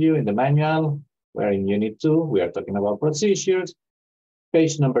told you in the manual, we're in unit 2. We are talking about procedures.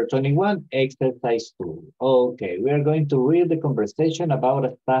 Page number 21, exercise 2. Okay, we are going to read the conversation about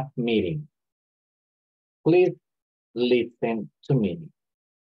a staff meeting. Please listen to me.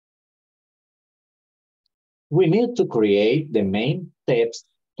 We need to create the main steps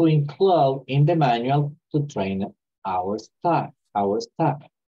to include in the manual to train our staff.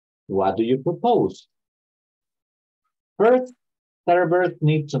 What do you propose? First, servers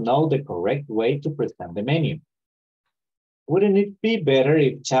need to know the correct way to present the menu. Wouldn't it be better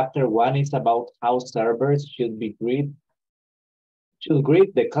if chapter 1 is about how servers should greet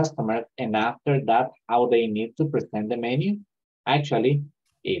the customers, and after that, how they need to present the menu? Actually,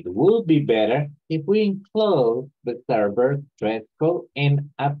 it would be better if we include the server's dress code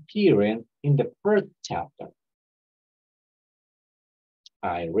and appearance in the first chapter.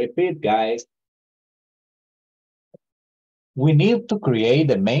 I repeat, guys. We need to create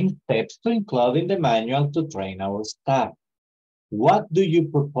the main steps to include in the manual to train our staff. What do you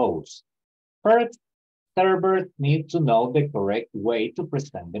propose? First, servers need to know the correct way to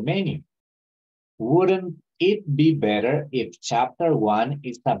present the menu. Wouldn't it be better if chapter 1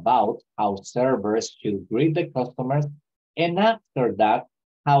 is about how servers should greet the customers, and after that,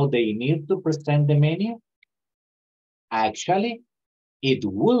 how they need to present the menu? Actually, it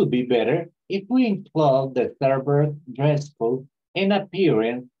will be better if we include the server's dress code and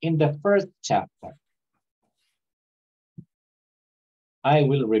appearance in the first chapter. I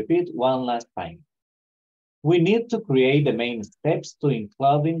will repeat one last time. We need to create the main steps to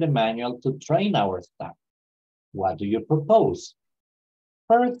include in the manual to train our staff. What do you propose?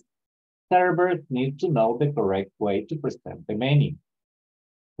 First, servers need to know the correct way to present the menu.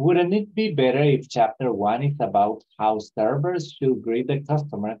 Wouldn't it be better if chapter 1 is about how servers should greet the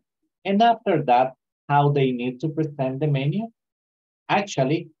customer, and after that, how they need to present the menu?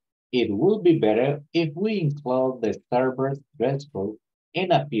 Actually, it would be better if we include the server's dress code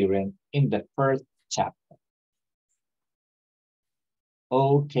and appearance in the first chapter.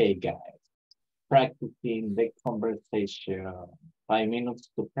 Okay, guys, practicing the conversation. 5 minutes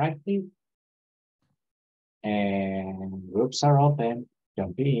to practice. And groups are open.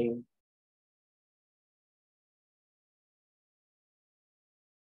 Jump in.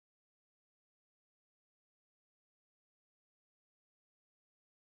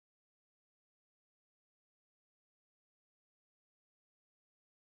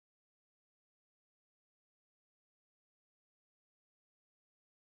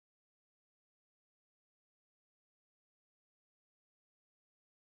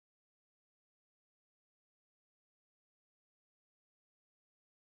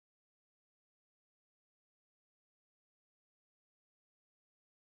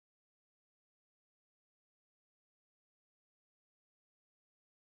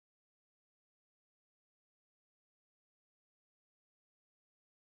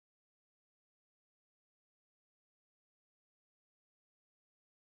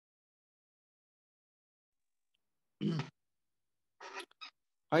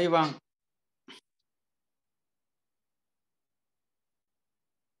 Ahí van.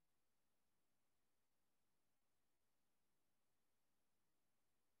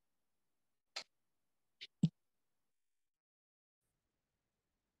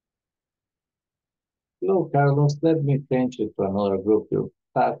 Hello, Carlos. Let me change you to another group. Your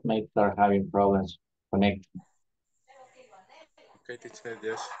classmates are having problems connecting. Okay, teacher,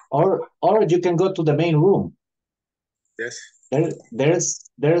 yes. Or you can go to the main room. Yes. There's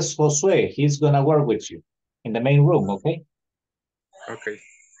Josue. He's gonna work with you in the main room, okay? Okay.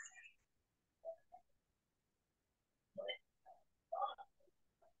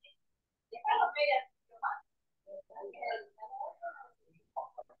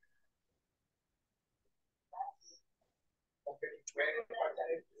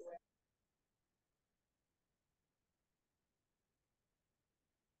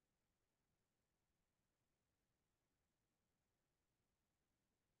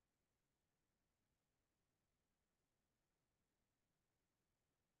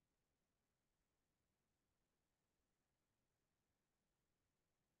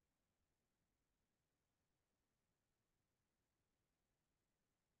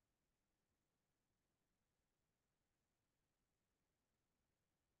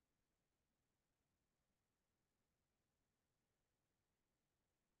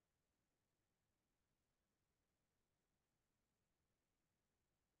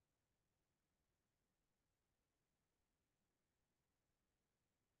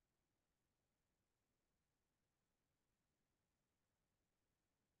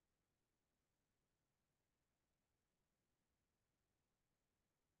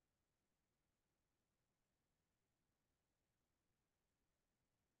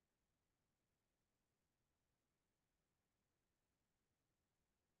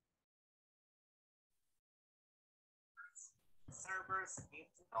 Servers need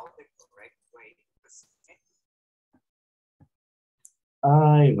to know the correct way to present.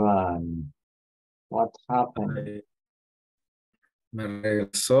 Ivan, what happened? Me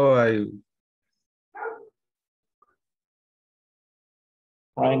regresó ahí.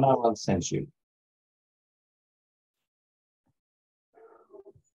 Right now I'll send you.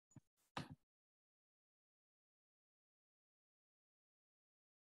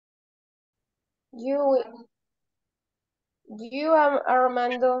 You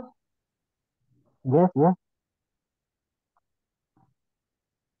Armando. Yes, yes.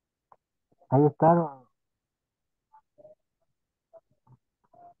 Ahí está.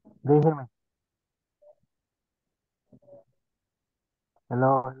 Do you hear me?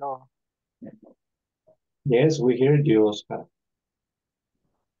 Hello, hello. Yes, we hear you, Oscar.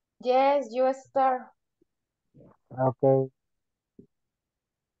 Yes, you start. Okay.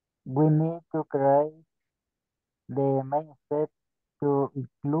 We need to create the main step to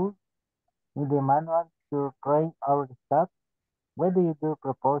include in the manual to train our staff. What do you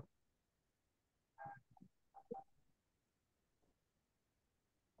propose?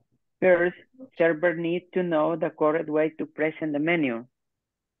 First, server needs to know the correct way to present the menu.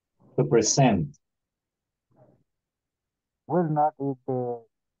 To present. Will not is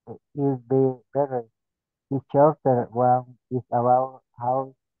the better. The shorter one is about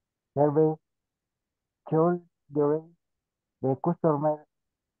how service should direct the customer,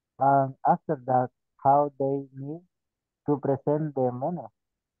 and after that, how they need to present the menu.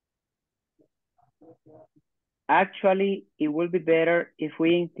 Actually, it would be better if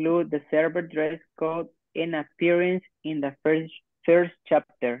we include the server dress code and appearance in the first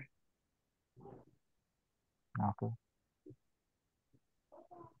chapter. Okay.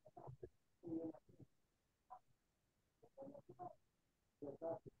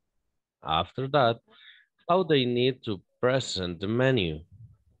 After that, how they need to present the menu.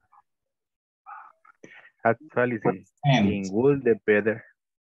 Actually, in would the better.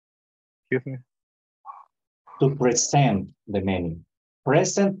 Excuse me. To present the menu.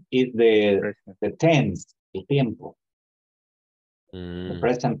 Present is the tense, el tiempo. The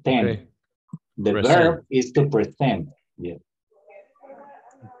present tense. Okay. The Present. verb is to present. Yes.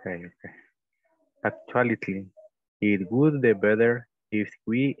 Okay. Actually, it would be better if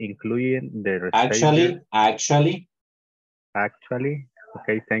we include the receiver. Actually.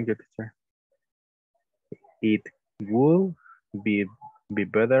 Okay, thank you, teacher. It would be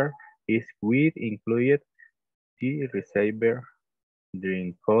better if we included the receiver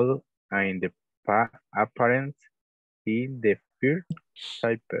during code and the apparent in the first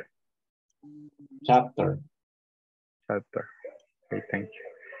chapter. Okay, thank you.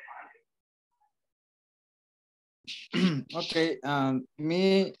 Okay,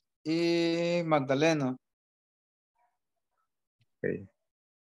 me y Magdalena. Okay.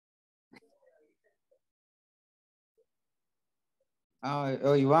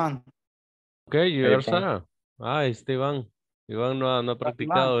 Iván. Ok, Yersa. Ah, Iván. Iván no ha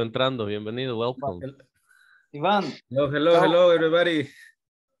practicado entrando. Bienvenido, welcome. Iván. Hello, everybody.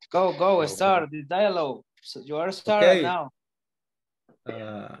 Go, start the dialogue. So you are started now.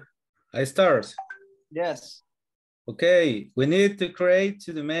 I start. Yes. Okay, we need to create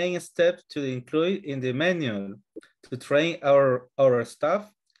the main steps to include in the manual to train our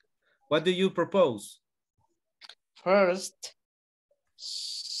staff. What do you propose? First,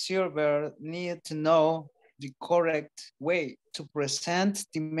 server need to know the correct way to present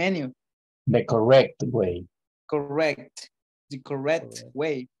the menu. The correct way. Correct. The correct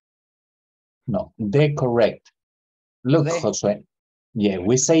way. No, the correct. Look, Josue. Yeah,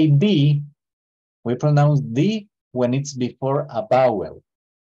 we say the, we pronounce the when it's before a vowel.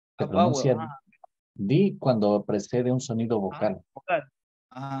 Se pronuncia the cuando precede un sonido vocal.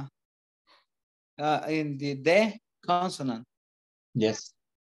 In the de consonant. Yes.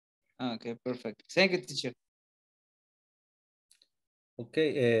 Okay, perfect. Thank you, teacher.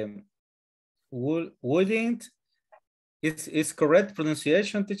 Okay, wouldn't is correct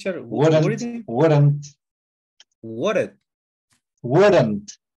pronunciation, teacher? Wouldn't.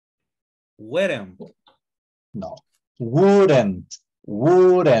 No. Wouldn't.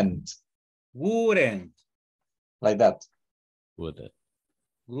 Like that.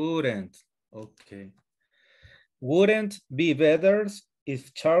 Wouldn't. Okay. Wouldn't be better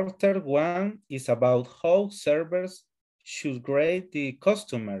if chapter 1 is about how servers should grade the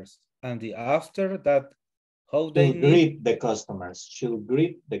customers and the after that how they greet the customers. Should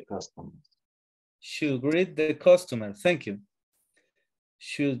greet the customers. Should greet the customer. Thank you.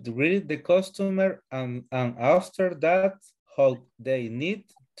 Should greet the customer and after that how they need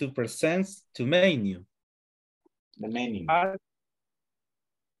to present to menu. The menu.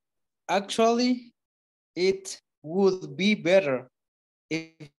 Actually, it would be better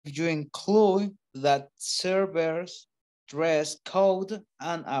if you include that server's dress code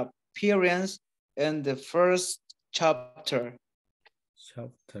and appearance in the first chapter.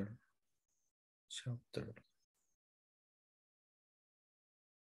 Chapter.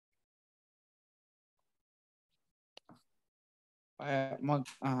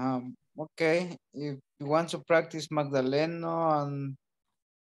 Okay, if you want to practice Magdaleno and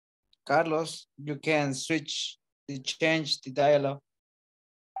Carlos, you can change the dialogue.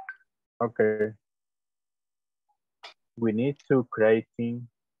 Okay. We need to creating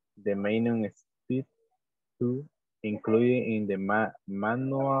the manual speed to include in the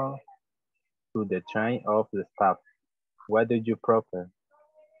manual to the train of the staff. What do you propose?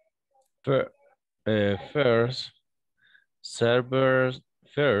 First, servers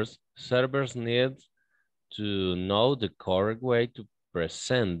need to know the correct way to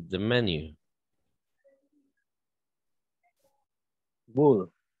present the menu.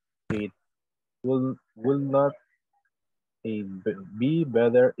 It will not be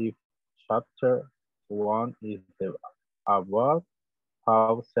better if chapter 1 is about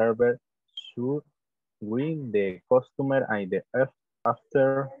how server should greet the customer and the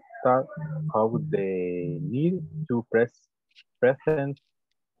after that how they need to present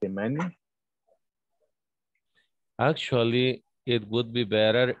the menu? Actually, it would be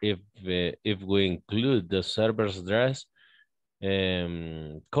better if we include the server's dress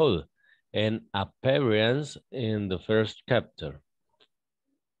code and appearance in the first chapter.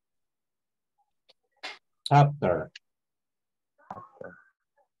 After.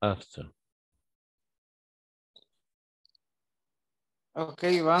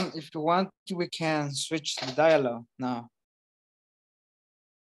 Okay, Ivan, if you want, we can switch the dialogue now.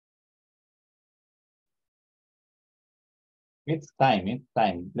 It's time.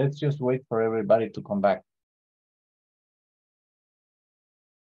 Let's just wait for everybody to come back.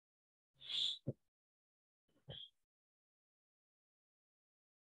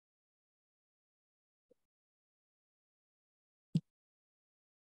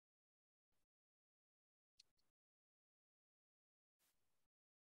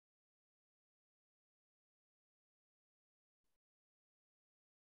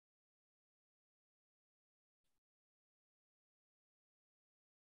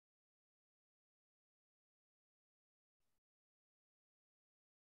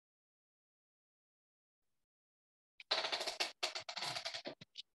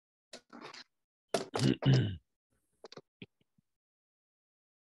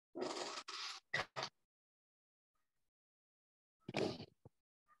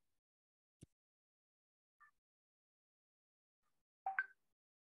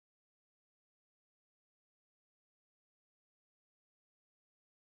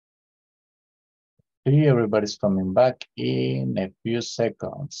 Okay, everybody's coming back in a few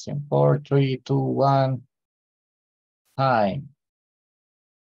seconds. In 4, 3, 2, 1, time.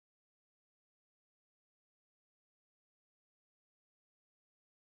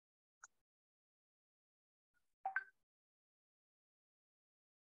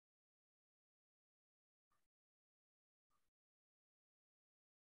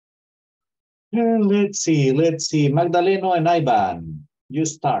 Let's see. Magdaleno and Ivan, you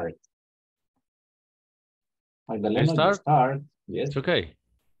start. Magdaleno, you start. Yes. It's okay.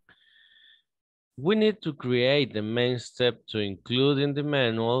 We need to create the main step to include in the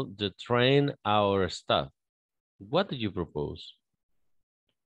manual to train our staff. What do you propose?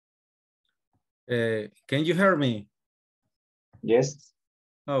 Can you hear me? Yes.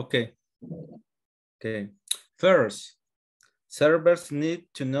 Okay. Okay. First, servers need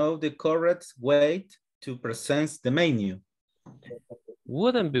to know the correct way to present the menu.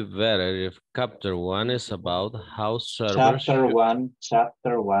 Wouldn't be better if chapter 1 is about how servers... Chapter 1.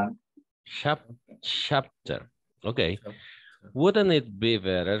 Chapter. Okay. Wouldn't it be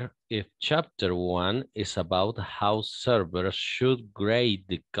better if chapter 1 is about how servers should grade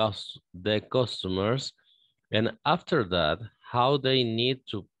the customers, and after that, how they need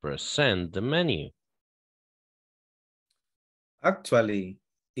to present the menu? Actually,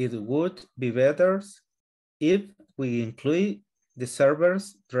 it would be better if we include the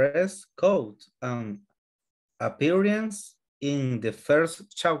server's dress code and appearance in the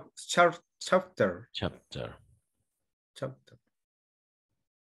first chapter.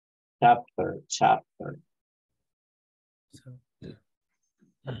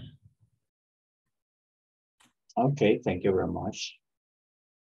 Okay, thank you very much.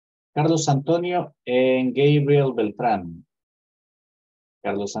 Carlos Antonio and Gabriel Beltran.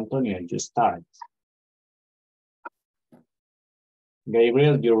 Carlos Antonio, you start.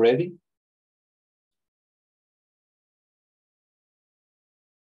 Gabriel, you ready?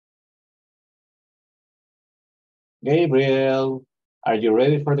 Gabriel, are you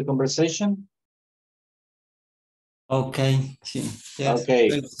ready for the conversation? Okay. Yes.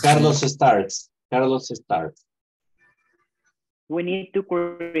 Okay, Carlos starts. We need to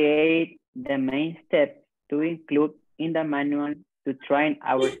create the main steps to include in the manual to train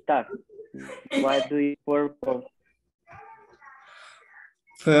our staff. What do you propose?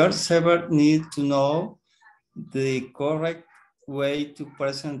 First, servers need to know the correct way to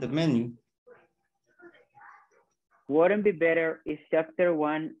present the menu. Wouldn't be better if chapter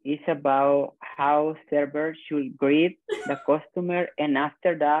 1 is about how servers should greet the customer, and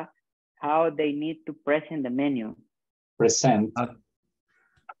after that, how they need to present the menu? Present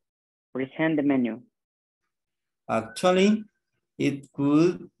the menu. Actually, it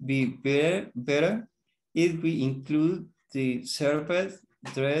would be better if we include the server's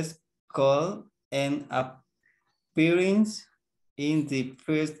dress code and appearance in the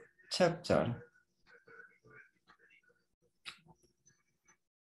first chapter.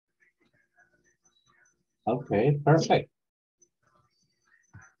 Okay, perfect.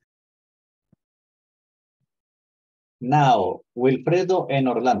 Now, Wilfredo and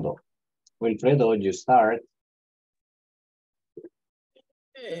Orlando. Wilfredo, you start.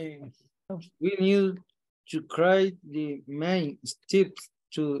 We need to create the main steps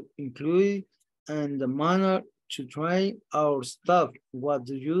to include and the manner to train our staff. What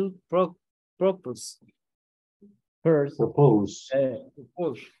do you propose? First,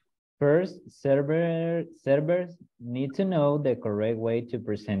 servers need to know the correct way to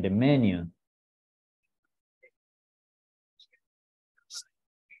present the menu.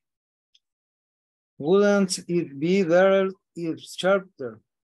 Wouldn't it be better if chapter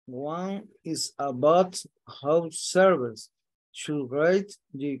 1 is about how servers should greet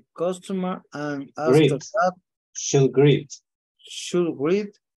the customer, and after that should greet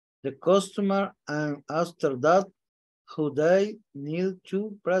the customer, and after that who they need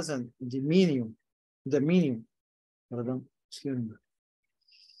to present the menu. Pardon, excuse me.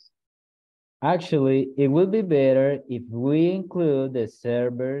 Actually, it would be better if we include the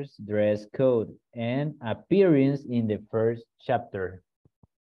server's dress code and appearance in the first chapter.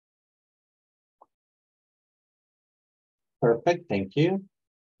 Perfect, thank you.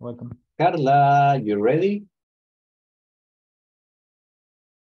 Welcome. Carla, you ready?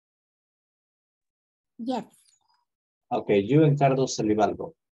 Yes. Okay, you and Carlos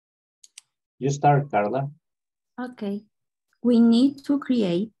Elivaldo. You start, Carla. Okay. We need to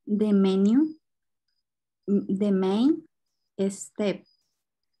create the menu, the main step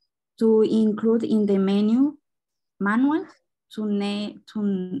to include in the menu manual to name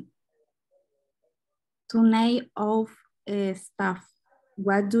of staff.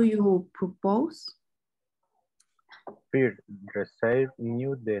 What do you propose? First, reserve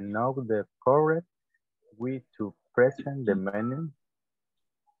new the know the correct way to present the menu.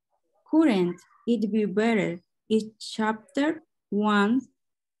 Couldn't it be better if chapter 1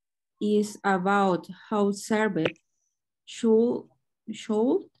 is about how service should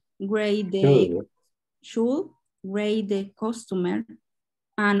grade the customer,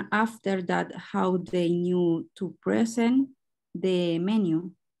 and after that how they knew to present the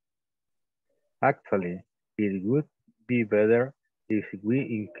menu? Actually, it would be better if we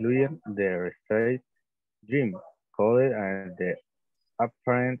include the research dream coded and the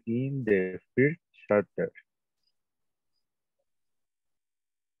apparent in the first chapter.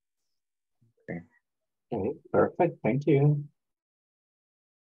 Okay. Okay, perfect. Thank you.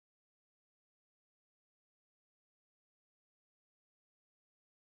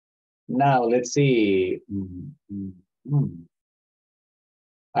 Now let's see.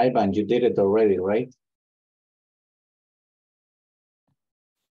 Ivan, you did it already, right?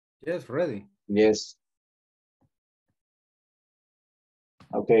 Yes, ready. Yes.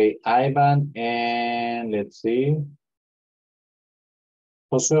 Okay, Ivan, and let's see.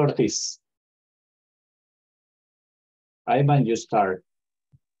 Jose Ortiz. Ivan, you start.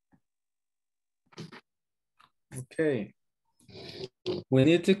 Okay. We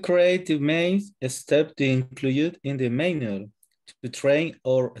need to create the main step to include in the manual to train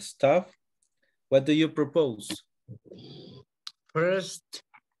our staff. What do you propose? First,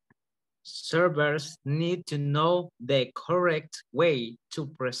 servers need to know the correct way to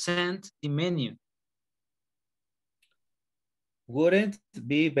present the menu. Wouldn't it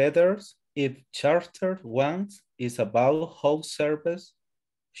be better if chapter 1 is about how service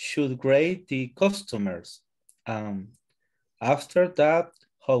should grade the customers? After that,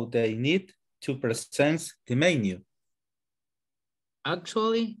 how they need to present the menu?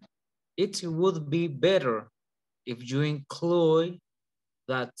 Actually, it would be better if you include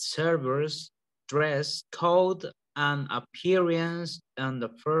that servers dress code and appearance in the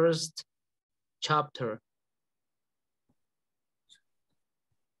first chapter.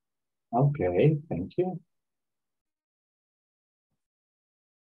 Okay, thank you.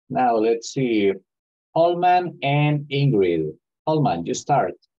 Now let's see. Holman and Ingrid. Holman, you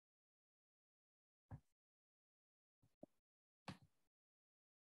start.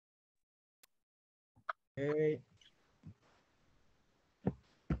 Okay.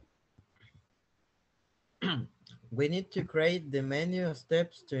 We need to create the menu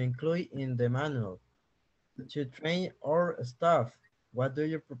steps to include in the manual. To train our staff, what do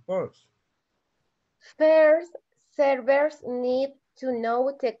you propose? First, servers need to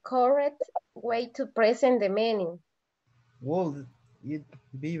know the correct way to present the menu. Would it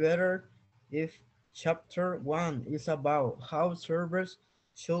be better if chapter 1 is about how servers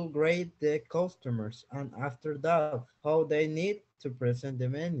should grade the customers and after that, how they need to present the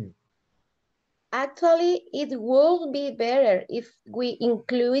menu? Actually, it would be better if we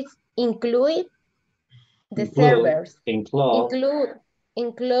include the servers.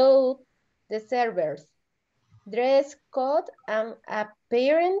 Include the servers, dress code and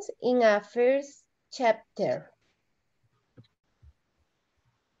appearance in a first chapter.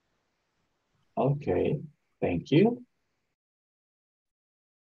 Okay, thank you.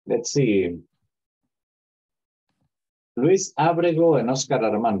 Let's see. Luis Abrego and Oscar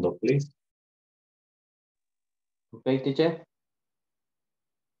Armando, please. Okay, teacher.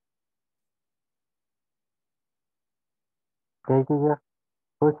 Okay, teacher.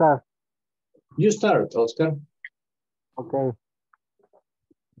 Who starts? You start, Oscar. Okay.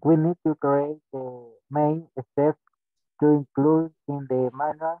 We need to create the main steps to include in the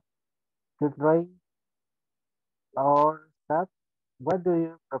manual to train our staff. What do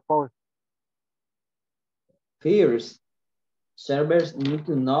you propose? First, servers need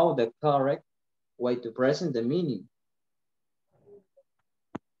to know the correct way to present the menu.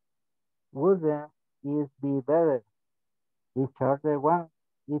 Wouldn't it be better if chapter 1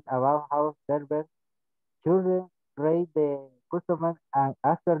 is about how servers should grade the customer and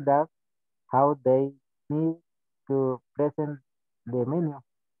after that, how they need to present the menu?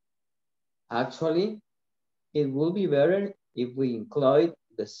 Actually, it would be better if we include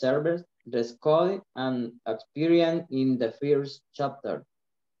the servers, dress code, and experience in the first chapter.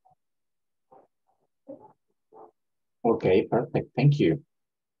 Okay, perfect. Thank you.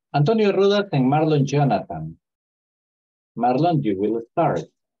 Antonio Rudas and Marlon Jonathan. Marlon, you will start.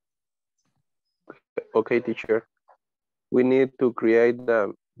 Okay, teacher. We need to create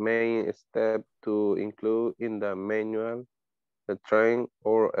the main step to include in the manual the train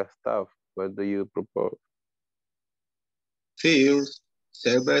or staff. What do you propose? First,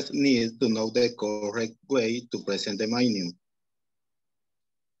 Servers need to know the correct way to present the menu.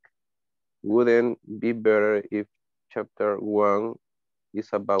 Wouldn't be better if chapter 1 is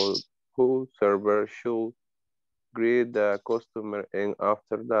about who server should greet the customer and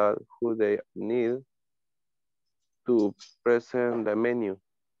after that who they need to present the menu?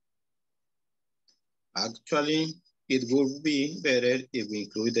 Actually, it would be better if we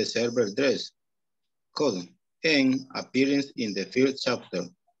include the server dress code and appearance in the first chapter.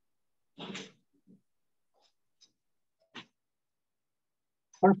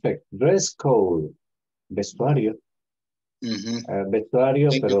 Perfect. Dress code. Vestuario. Vestuario,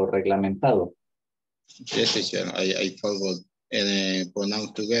 pero reglamentado. Yes, teacher. I forgot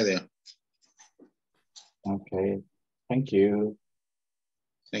pronoun together. Okay. Thank you.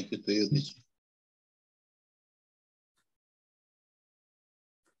 Thank you to you, teacher.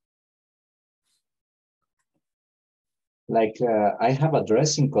 Like I have a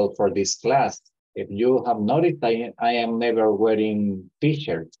dressing code for this class. If you have noticed, I am never wearing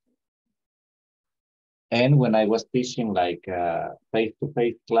t-shirts. And when I was teaching like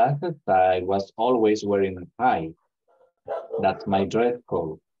face-to-face classes, I was always wearing a tie. That's my dress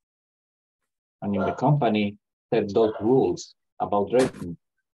code. And in the company, set those rules about dressing.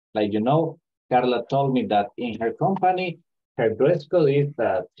 Like, you know, Carla told me that in her company, her dress code is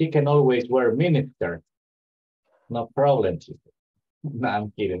that she can always wear miniskirt. No problem. No,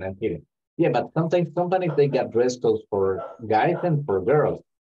 I'm kidding, I'm kidding. Yeah, but sometimes companies, they got dress codes for guys and for girls.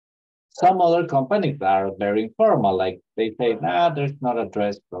 Some other companies are very informal, like they say, nah, there's not a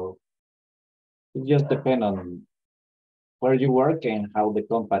dress code. It just depends on where you work and how the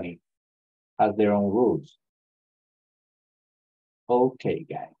company has their own rules. Okay,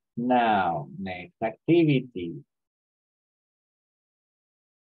 guys. Now, next activity.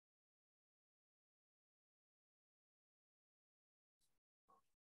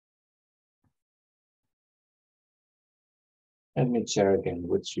 Let me share again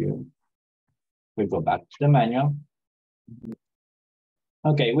with you. We go back to the manual.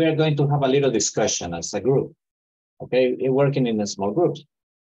 Okay, we are going to have a little discussion as a group. Okay, we're working in a small groups.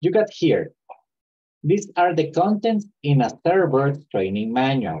 You got here. These are the contents in a server training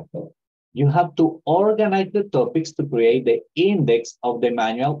manual. You have to organize the topics to create the index of the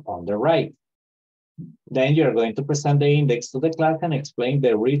manual on the right. Then you're going to present the index to the class and explain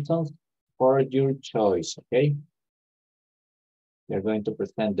the reasons for your choice, okay? You're going to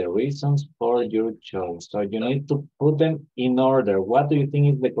present the reasons for your choice. So you need to put them in order. What do you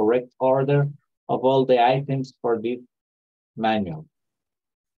think is the correct order of all the items for this manual?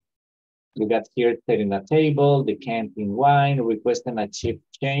 You got here setting a table, decanting wine, requesting a shift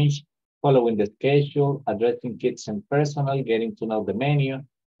change, following the schedule, addressing kids and personnel, getting to know the menu,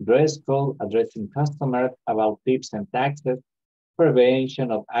 dress code, addressing customers about tips and taxes,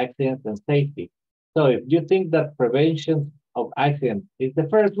 prevention of accidents and safety. So if you think that prevention of accidents is the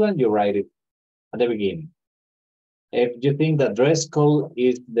first one, you write it at the beginning. If you think that dress code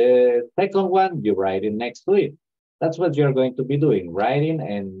is the second one, you write it next to it. That's what you're going to be doing, writing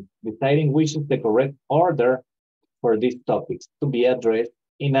and deciding which is the correct order for these topics to be addressed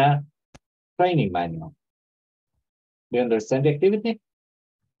in a training manual. Do you understand the activity?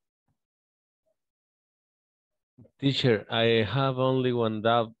 Teacher, I have only one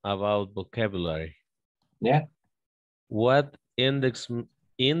doubt about vocabulary. Yeah. What index means?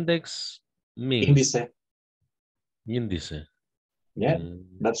 Índice. Índice. Yeah,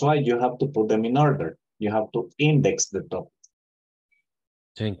 that's why you have to put them in order. You have to index the topics.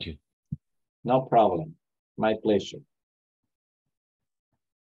 Thank you. No problem. My pleasure.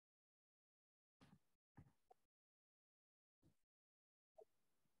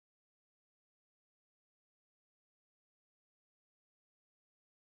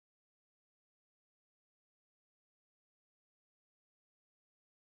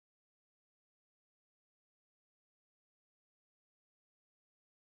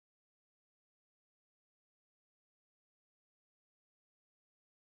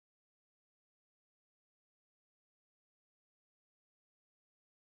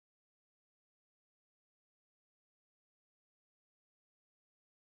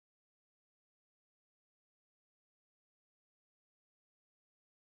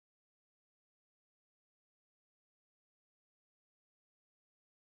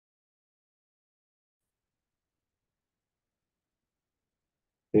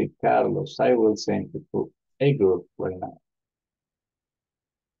 Okay, Carlos, I will send you to a group right now.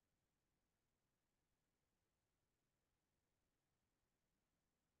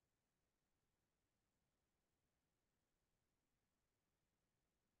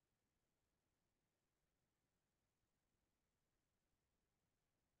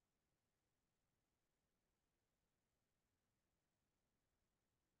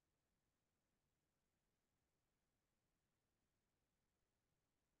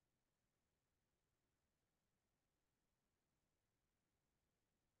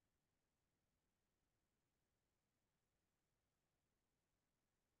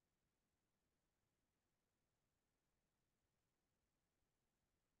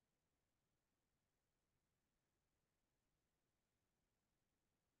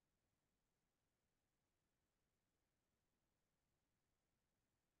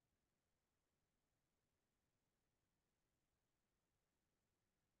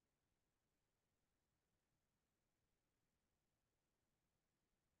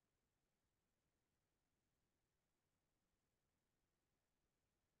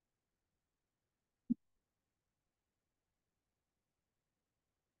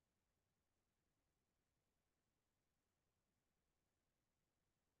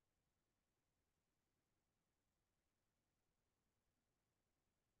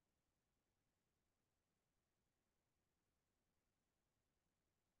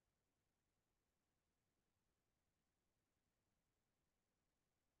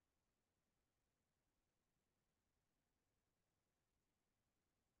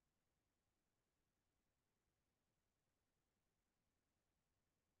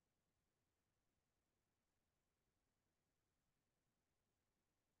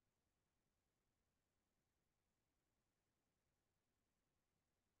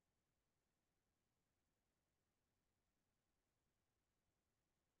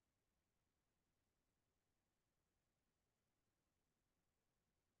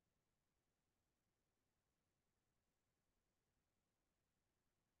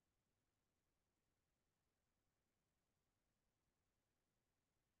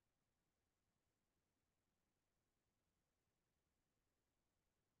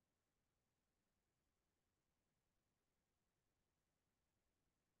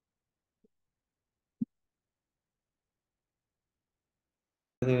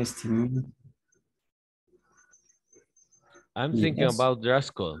 I'm thinking about dress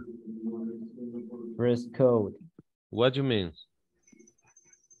code. Dress code. What do you mean?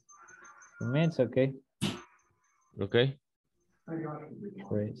 For me, it's okay. Okay.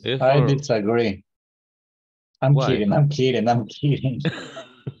 I disagree. I'm Why? kidding, I'm kidding, I'm kidding.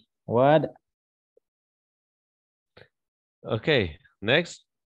 What? Okay, next.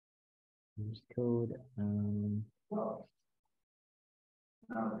 Dress code.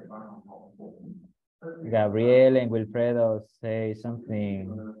 Gabriel and Wilfredo say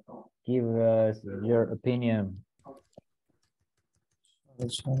something. Give us your opinion.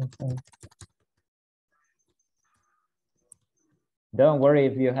 Don't worry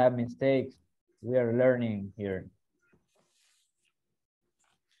if you have mistakes. We are learning here.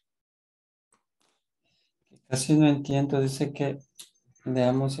 Casi no entiendo, dice que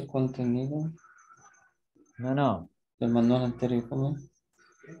leamos el contenido. No. Del manual anterior, ¿cómo?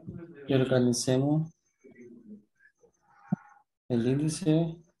 Y organicemos el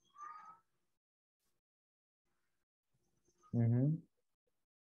índice.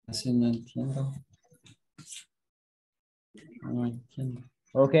 Casi no entiendo. No entiendo.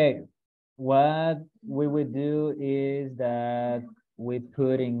 Okay, what we would do is that we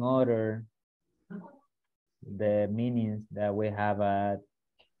put in order the meanings that we have at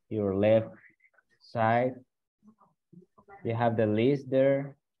your left side. You have the list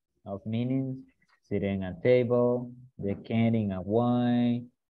there of meanings: sitting at table, decanting a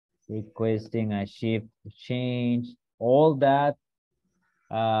wine, requesting a shift change, all that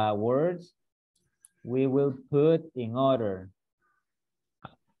words we will put in order.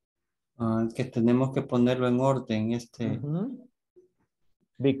 Que tenemos que ponerlo en orden.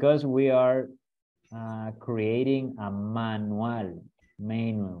 Because we are creating a manual.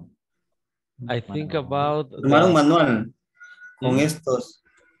 I think about Formar un manual con estos.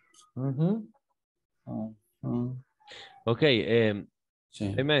 Okay,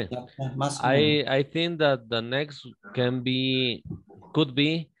 amen. I think that the next could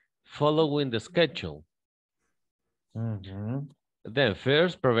be following the schedule. Then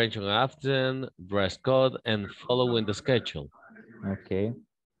first, prevention often, dress code, and following the schedule. Okay.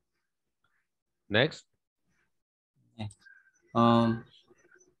 Next.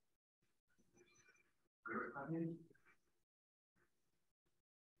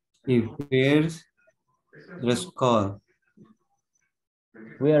 If there's dress code.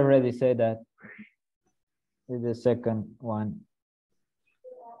 We already said that. It's the second one.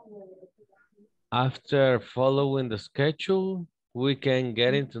 After following the schedule, we can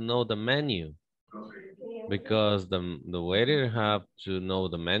get to know the menu because the waiter have to know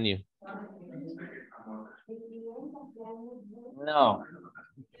the menu. No,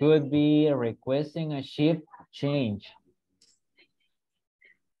 could be requesting a shift change.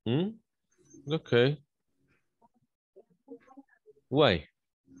 Okay. Why?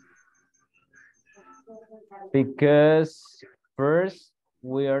 Because first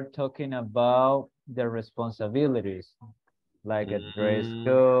we are talking about the responsibilities, like a dress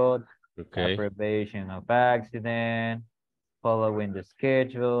code, a prevention of accident, following the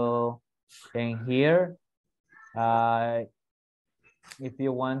schedule. And here, if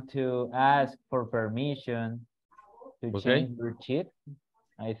you want to ask for permission to change your shift,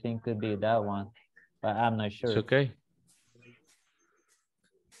 I think could be that one, but I'm not sure. It's okay.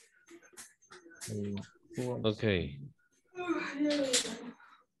 Okay.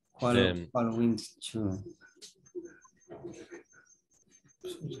 Following two.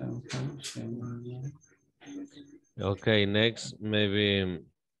 Okay, next, maybe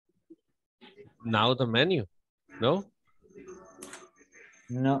now the menu, no?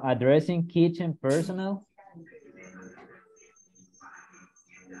 No, addressing kitchen personnel.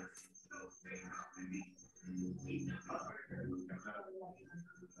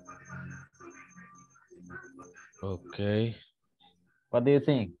 Okay. What do you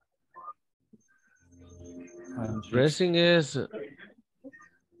think? Dressing is...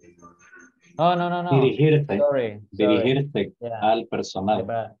 Oh, no. Dirigirse. Sorry. Dirigirse al personal.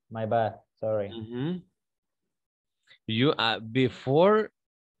 My bad. Sorry. You before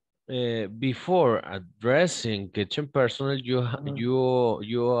addressing kitchen personnel, you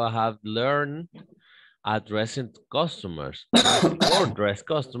have learned addressing customers. Before dress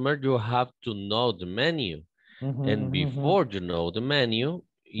customer, you have to know the menu. And before you know the menu,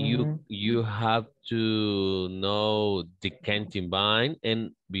 you have to know the canteen buying,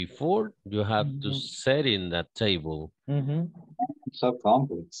 and before you have to set in that table. So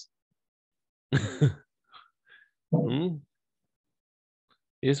complex.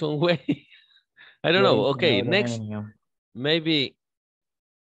 It's one way. I don't know. Okay, next, maybe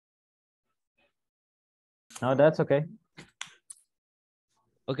No, that's okay.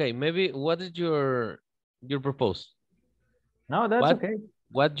 Okay, maybe what is your propose? No, that's okay.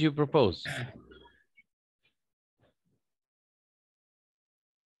 What do you propose?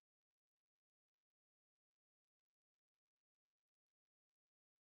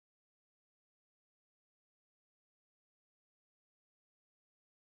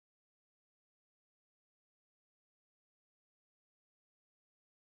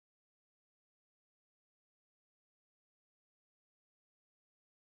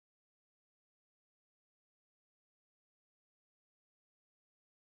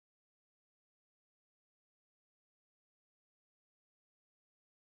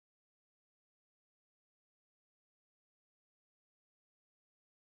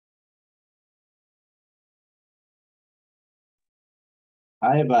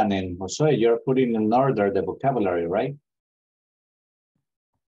 Ivan and Josue, you're putting in order the vocabulary, right?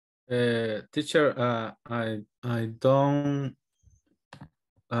 Teacher, I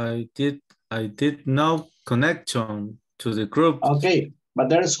did no connection to the group. Okay, but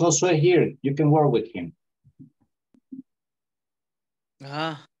there's Josue here. You can work with him.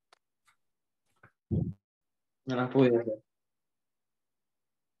 Ah. No la pude hacer.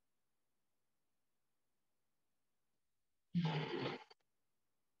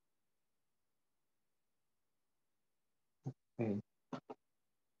 Okay.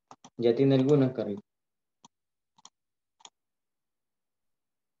 Ya tiene algunos, Carlos.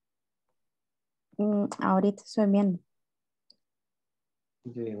 Ahorita estoy viendo.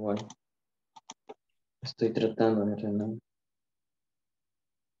 Yo igual. Estoy tratando de renovar.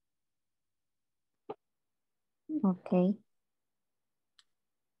 Ok.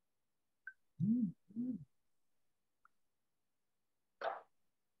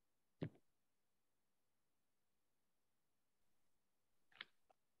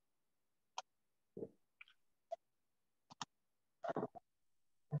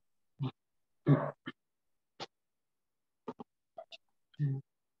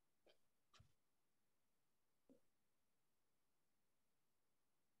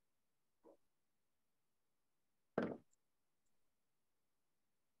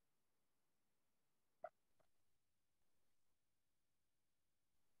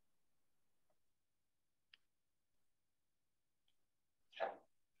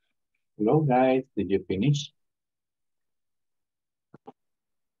 Hello, guys. Did you finish?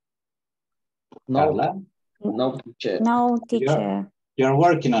 No. Carla? No, teacher. No, teacher. You're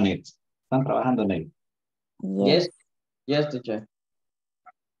working on it. Están trabajando en ello. Yes. Yes, teacher.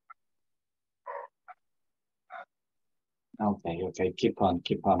 Okay. Keep on.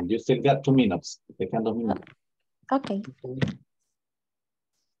 You still got 2 minutes. Te quedan 2 minutos. Okay.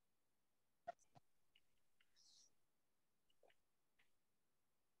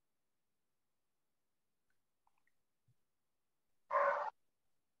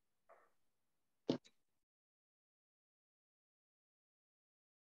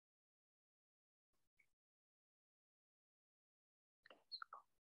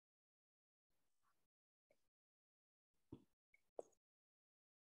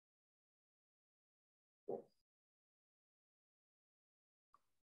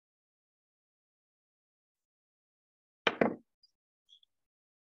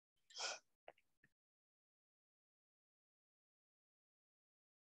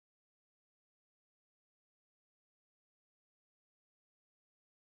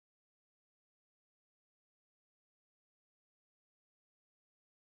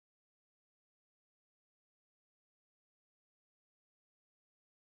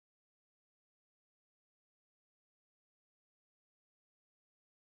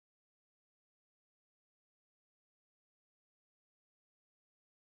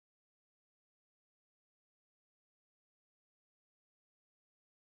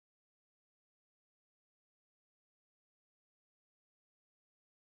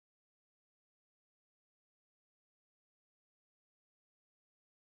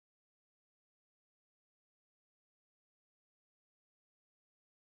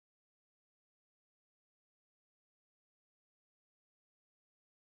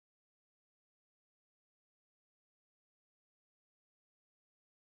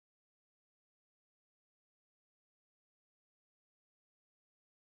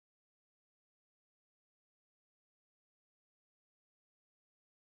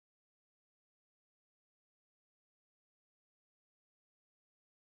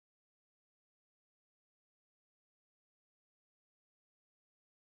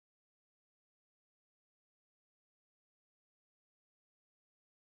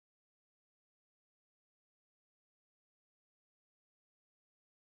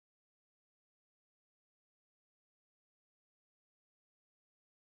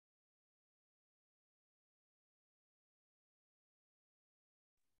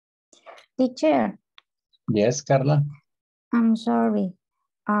 Teacher. Yes, Carla. I'm sorry.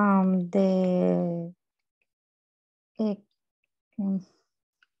 The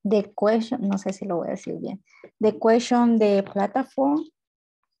question, no sé si lo voy a decir bien. The question de plataforma.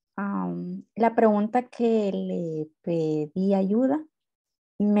 La pregunta que le pedí ayuda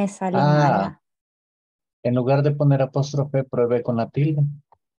me sale mala. En lugar de poner apóstrofe, pruebe con la tilde.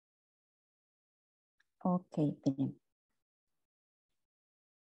 Ok, bien.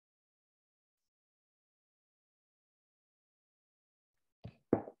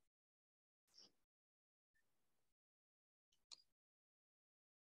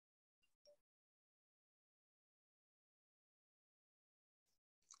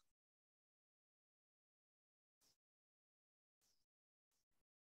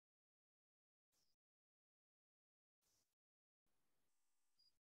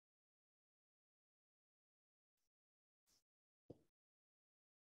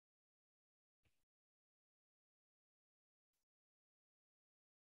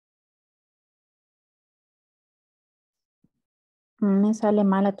 Me sale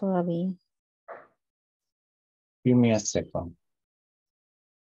mala todavía. Give me a second.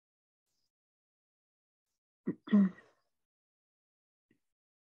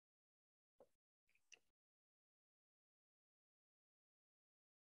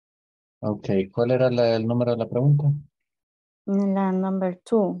 Ok, ¿cuál era el número de la pregunta? La number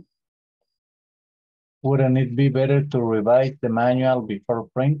 2. Wouldn't it be better to revise the manual before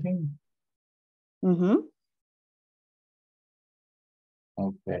printing?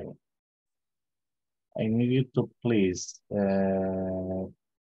 Okay. I need you to please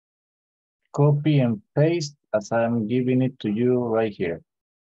copy and paste as I'm giving it to you right here.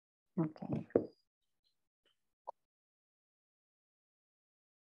 Okay.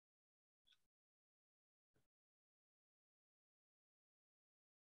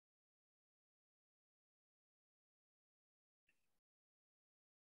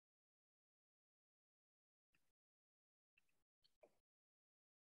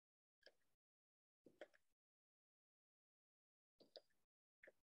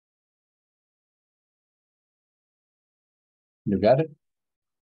 You got it?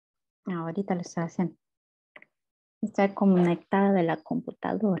 Ahorita lo estoy haciendo. Está conectada de la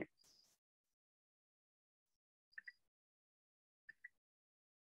computadora.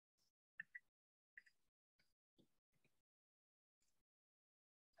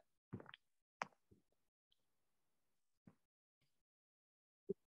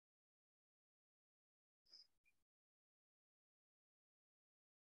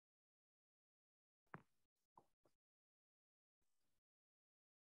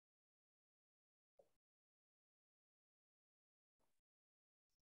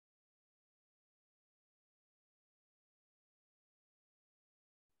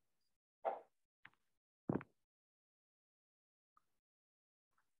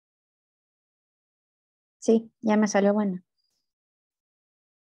 Sí, ya me salió buena.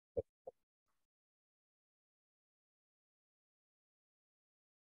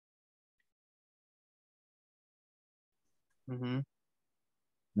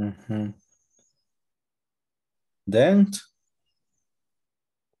 Then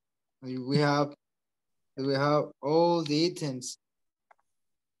we have all the items.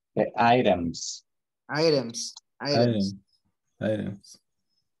 The items. Items.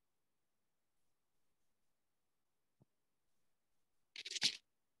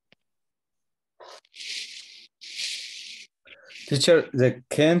 Teacher, the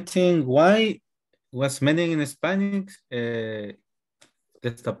canteen, why was meaning in Spanish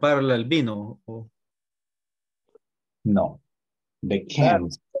destapar el vino? No. The can.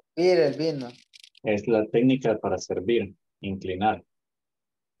 Servir el vino. Es la técnica para servir, inclinar.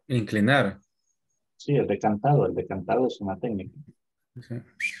 Inclinar. Sí, el decantado. El decantado es una técnica. Sí.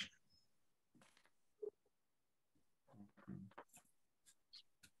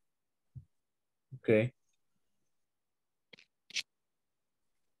 Okay.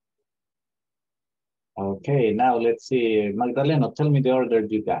 Okay, now let's see. Magdalena, tell me the order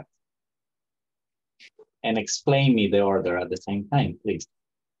you got. And explain me the order at the same time, please.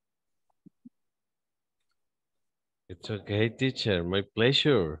 It's okay, teacher. My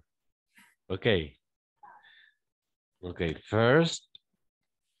pleasure. Okay. Okay, first,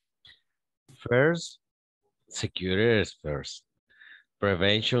 security is first.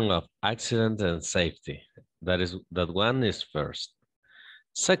 Prevention of accident and safety. That one is first.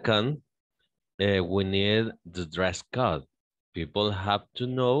 Second, we need the dress code. People have to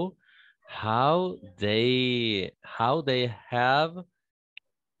know how they have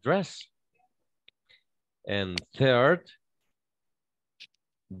dress. And third,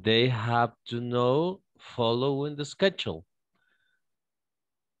 they have to know following the schedule.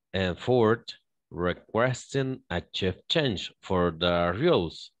 And fourth, requesting a shift change for the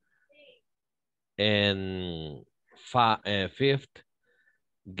rules. And fifth,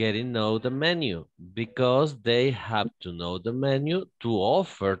 getting know the menu because they have to know the menu to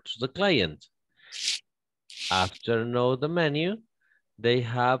offer to the client. After know the menu, they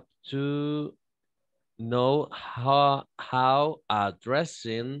have to know how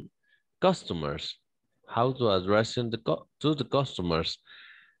addressing customers, how to addressing to the customers,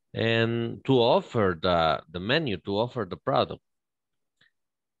 and to offer the menu, to offer the product.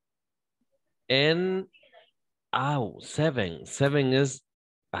 And seven is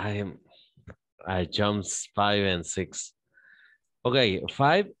I jumped 5 and 6. Okay,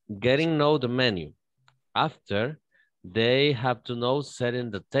 5, getting know the menu. After, they have to know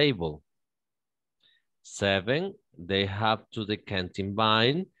setting the table. 7, they have to the canteen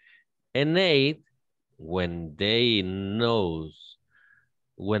bind. And 8, when they know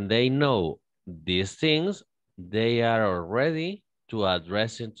these things, they are already to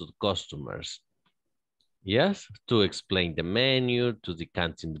addressing to the customers. Yes, to explain the menu, to the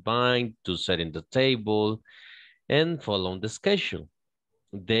canteen bind, to setting the table, and following the schedule.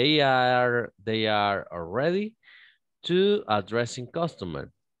 They are already to addressing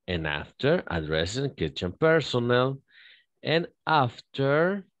customer, and after addressing kitchen personnel, and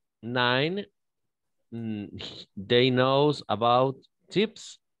after 9, they knows about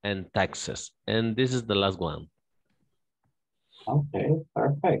tips and taxes, and this is the last one. Okay,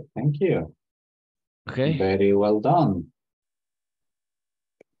 perfect. Thank you. Okay. Very well done.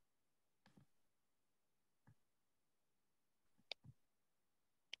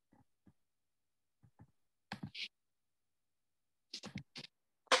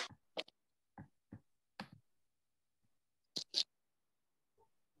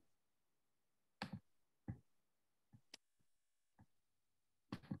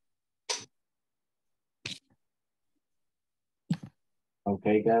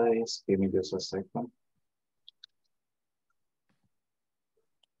 Okay, guys, give me just a second.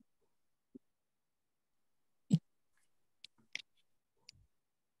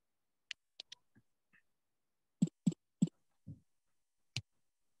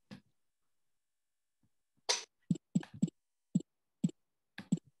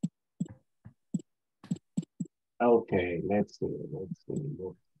 Okay, let's see.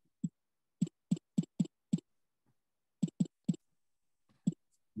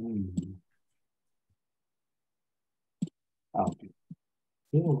 Okay.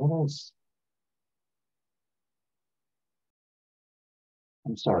 Yeah, what else?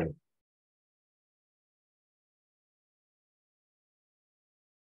 I'm sorry.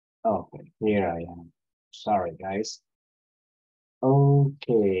 Okay, here I am. Sorry, guys.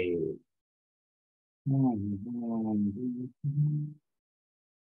 Okay.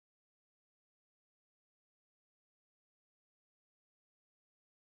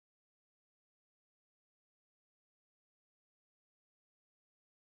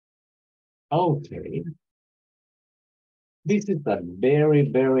 Okay. This is a very,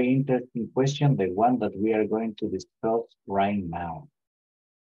 very interesting question, the one that we are going to discuss right now.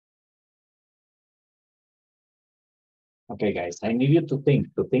 Okay, guys, I need you to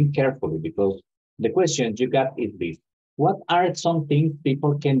think carefully because the question you got is this. What are some things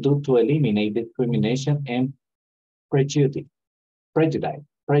people can do to eliminate discrimination and prejudice?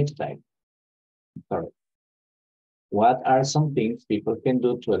 Sorry. What are some things people can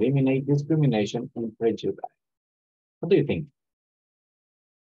do to eliminate discrimination and prejudice? What do you think?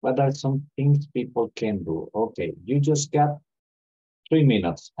 What are some things people can do? Okay, you just got 3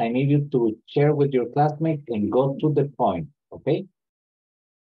 minutes. I need you to share with your classmates and go to the point, okay?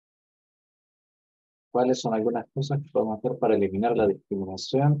 ¿Cuáles son algunas cosas que podemos hacer para eliminar la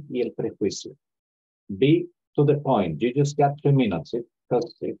discriminación y el prejuicio? Be to the point. You just got 3 minutes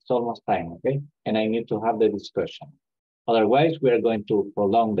because it's almost time, okay? And I need to have the discussion. Otherwise, we are going to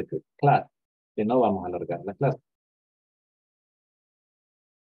prolong the class. Si no, vamos a alargar la clase.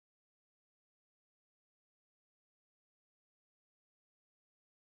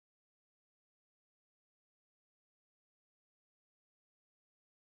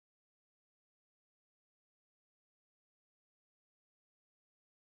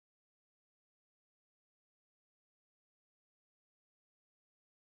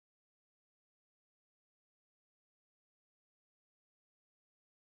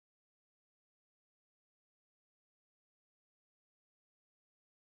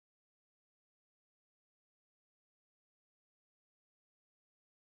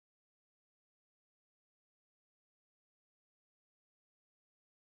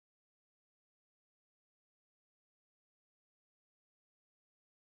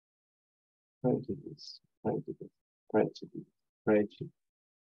 Prejudice, prejudice, prejudice, prejudice,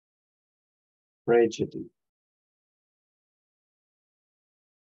 prejudice.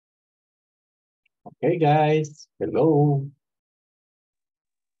 Okay, guys. Hello.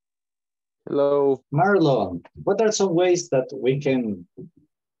 Hello. Marlon, what are some ways that we can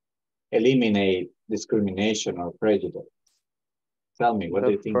eliminate discrimination or prejudice? Tell me, what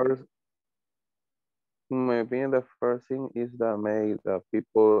do you think? In my opinion, the first thing is that make the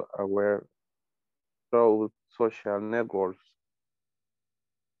people aware through social networks.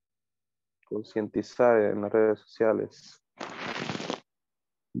 Concientizar en las redes sociales.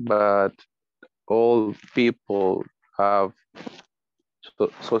 But all people have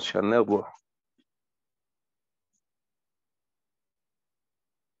social network.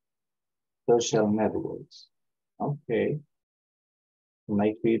 Social networks. Okay.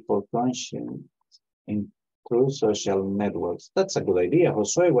 Make people conscious through social networks. That's a good idea.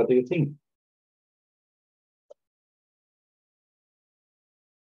 Josue, what do you think?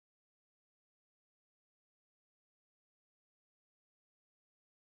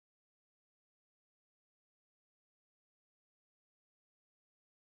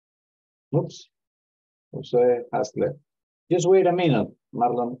 Oops. Josue has left. Just wait a minute,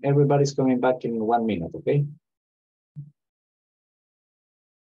 Marlon. Everybody's coming back in 1 minute, okay?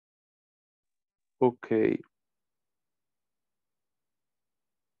 Okay.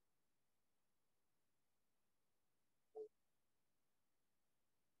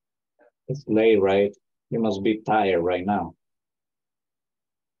 It's late, right? You must be tired right now.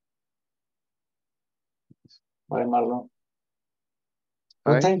 Why, Marlon?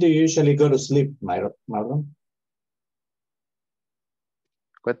 What time do you usually go to sleep, Marlon?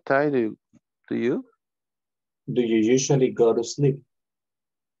 What time do you? Do you usually go to sleep?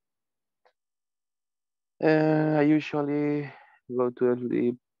 I usually go to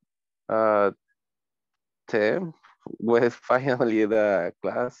sleep at 10 with finally the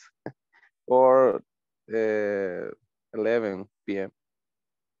class or 11 p.m.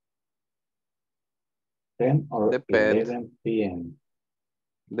 10 or Depend. 11 p.m.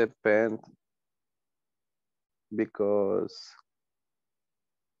 Depend because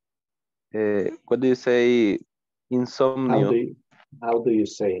what do you say? Insomnia. How do you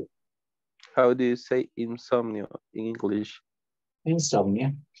say it? How do you say insomnia in English?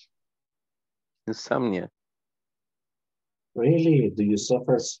 Insomnia. Insomnia. Really? Do you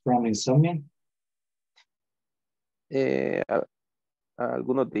suffer from insomnia?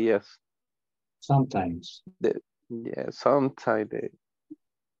 Algunos días. Sometimes. Yeah, sometimes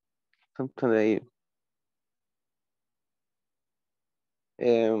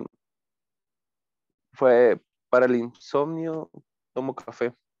fue para el insomnio, tomo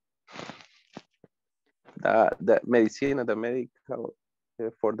café. The medicine, the medical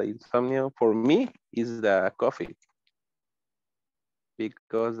for the insomnia, for me, is the coffee.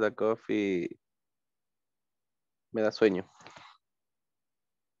 Because the coffee me da sueño.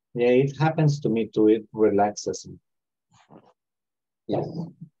 Yeah, it happens to me too. It relaxes me. Yes.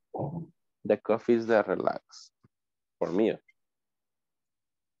 The coffee is the relax for me.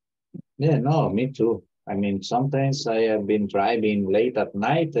 Yeah, no, me too. I mean, sometimes I have been driving late at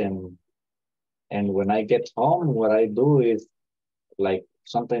night and when I get home, what I do is like,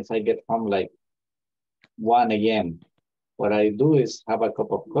 sometimes I get home like 1 a.m. What I do is have a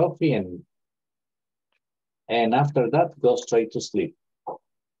cup of coffee and after that, go straight to sleep.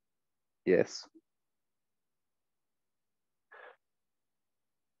 Yes.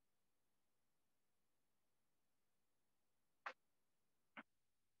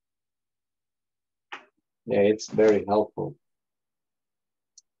 Yeah, it's very helpful.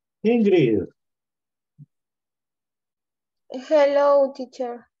 Ingrid. Hello,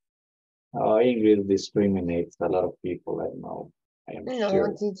 teacher. Oh, Ingrid discriminates a lot of people, I know. I am sure.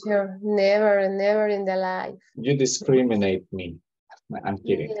 No, teacher, never in the life. You discriminate me. I'm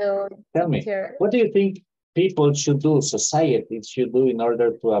kidding. No, Tell me, teacher. what do you think people should do, society should do in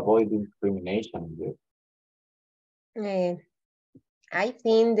order to avoid discrimination? I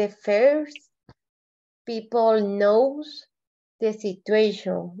think the first people knows the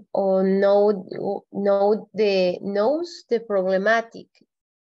situation or knows the problematic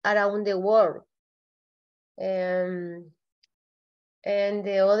around the world. And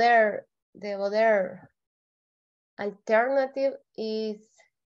the other alternative is,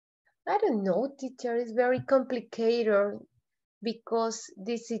 I don't know, teacher, it's very complicated because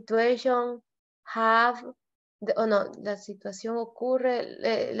the situation la situación ocurre,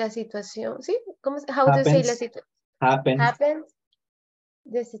 la situación, ¿sí? How to say la situación? Happens.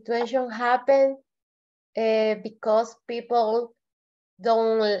 The situation happens because people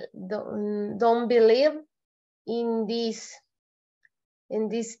don't believe in this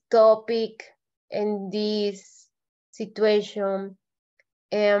topic, in this situation,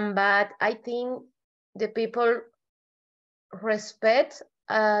 but I think the people respect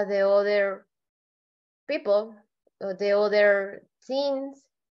the other people, the other things.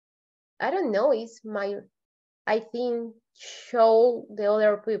 I don't know, I think show the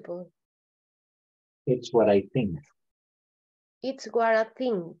other people. It's what I think. It's what I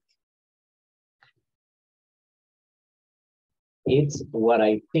think. It's what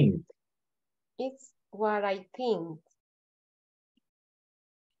I think. It's what I think.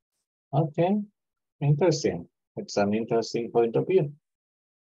 Okay, interesting. It's an interesting point of view.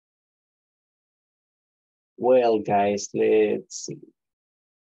 Well, guys, let's see.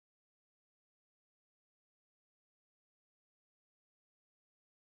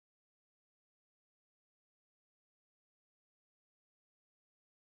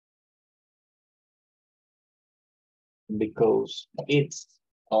 Because it's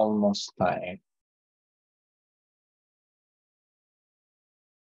almost time.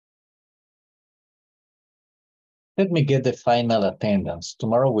 Let me get the final attendance.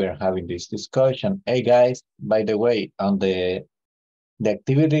 Tomorrow we're having this discussion. Hey guys, by the way, on the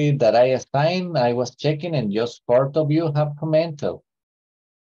activity that I assigned, I was checking and just 4 of you have commented.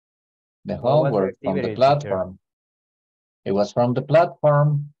 The homework from the platform. It was from the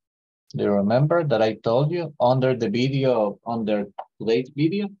platform. Do you remember that I told you under the video, under today's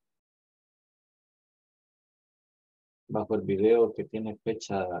video? Bajo el video que tiene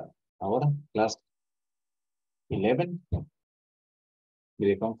fecha ahora, class 11,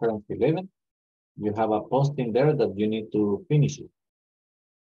 video conference 11, you have a posting there that you need to finish it.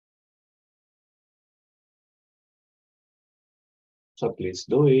 So please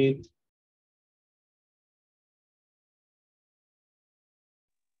do it.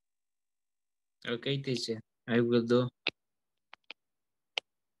 Okay, teacher, I will do.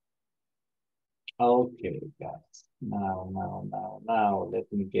 Okay, guys. Now,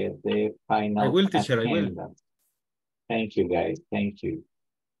 let me get the final I will, teacher, attendance. I will. Thank you, guys. Thank you.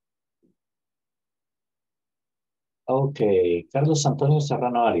 Okay, Carlos Antonio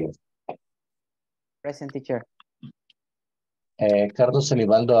Serrano Arias. Present, teacher. Carlos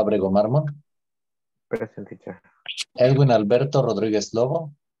Elibaldo Abrego Mármol. Present, teacher. Edwin Alberto Rodríguez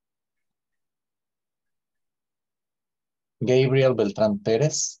Lobo. Gabriel Beltrán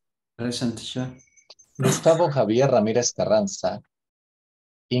Pérez. Present, teacher. Gustavo Javier Ramírez Carranza.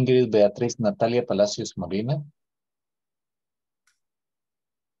 Ingrid Beatriz Natalia Palacios Molina.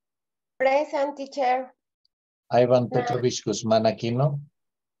 Present, teacher. Ivan Petrovich Guzmán Aquino.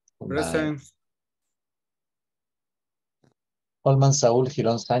 Present. Holman Saúl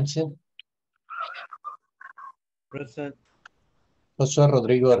Girón Sánchez. Present. Josué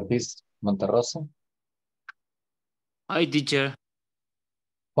Rodrigo Ortiz Monterrosa. Hi, teacher.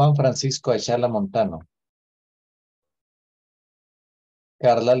 Juan Francisco Ayala Montano.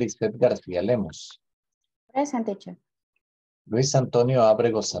 Carla Lisbeth García Lemos. Present, teacher. Luis Antonio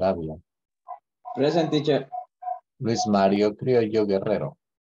Ábrego Sarabia. Present, teacher. Luis Mario Criollo Guerrero.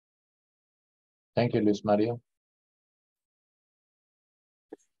 Thank you, Luis Mario.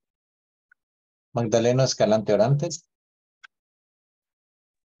 Magdaleno Escalante Orantes.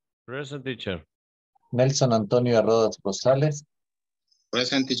 Present, teacher. Nelson Antonio Rodas Rosales.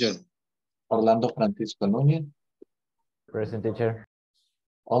 Present, teacher. Orlando Francisco Núñez. Present, teacher.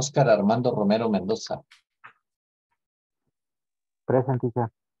 Oscar Armando Romero Mendoza. Present, teacher.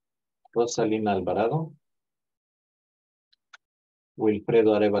 Rosalina Alvarado.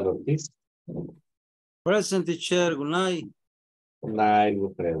 Wilfredo Arevalo Ortiz. Present, teacher. Good night. Good night,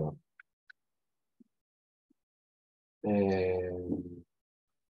 Wilfredo.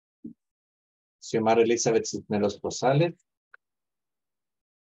 Xiomara Elizabeth Cisneros Rosales.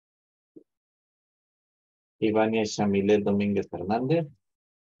 Ivania Chamilet Domínguez Hernández.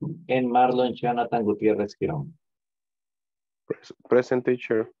 And Marlon Jonathan Gutiérrez Girón. Present,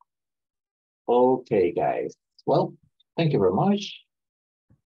 teacher. Okay, guys. Well, thank you very much.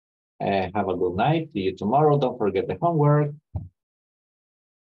 Have a good night. See you tomorrow. Don't forget the homework.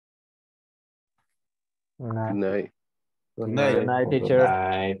 Good night. Good night. Good night, teacher. Good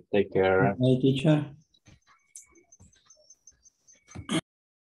night. Take care. Good night, teacher.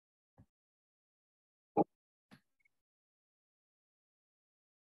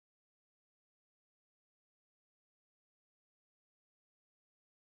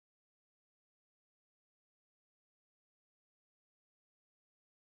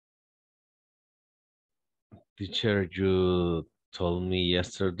 Teacher, you told me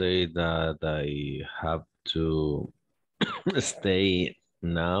yesterday that I have to stay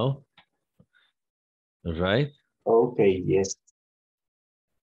now. Right? Okay, yes.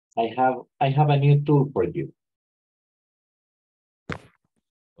 I have a new tool for you.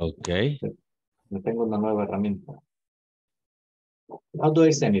 Okay. Yo tengo una nueva herramienta. How do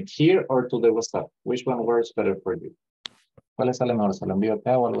I send it? Here or to the WhatsApp? Which one works better for you? ¿Cuál le sale mejor? ¿Se lo envío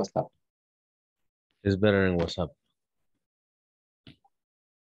acá o al WhatsApp? It's better in WhatsApp.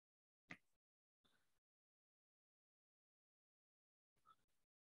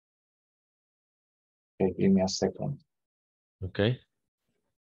 Okay, give me a second. Okay.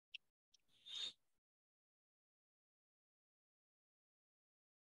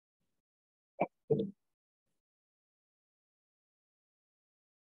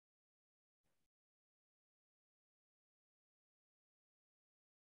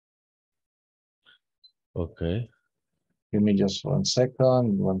 Okay. Give me just 1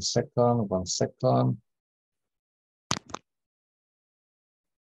 second, 1 second, 1 second.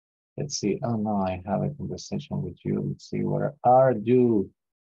 Let's see. Oh no, I have a conversation with you. Let's see, where are you?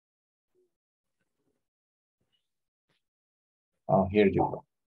 Oh, here you go.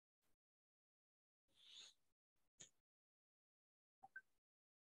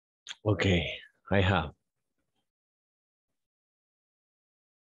 Okay, I have.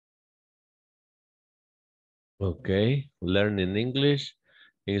 Okay, learning English,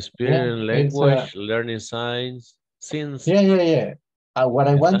 experience language, learning science, since. Yeah. What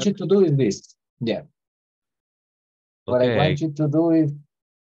I want you to do is this. Yeah. What I want you to do is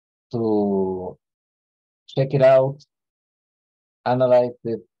to check it out, analyze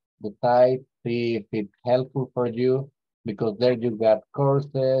the type, see if it's helpful for you, because there you got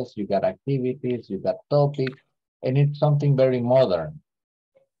courses, you got activities, you got topics, and it's something very modern.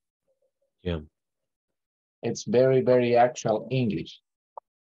 Yeah. It's very, very actual English.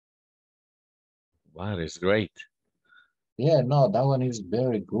 Wow, it's great. Yeah, no, that one is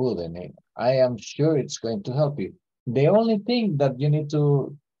very good, and I am sure it's going to help you. The only thing that you need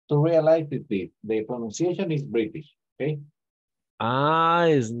to realize is this: the pronunciation is British, okay?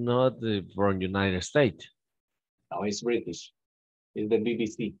 It's not from United States. No, it's British. It's the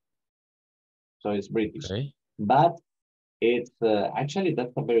BBC, so it's British. Okay. But it's actually,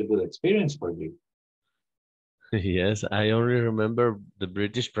 that's a very good experience for you. Yes, I only remember the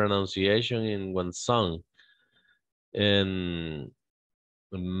British pronunciation in one song. In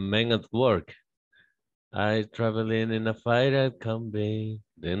Men at Work. I traveling in a fight at Camby.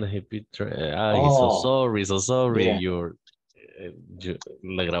 Then a hippie. So sorry. Yeah.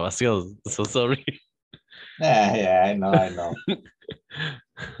 La grabación. So sorry. Yeah, I know.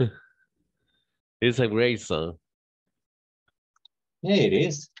 It's a great song. Yeah, it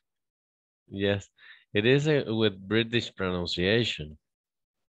is. Yes, it is with British pronunciation.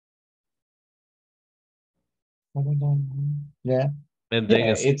 Yeah. And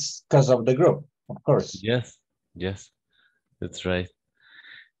then it's because of the group, of course. Yes, that's right.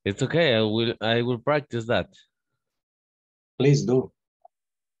 It's okay. I will practice that. Please do.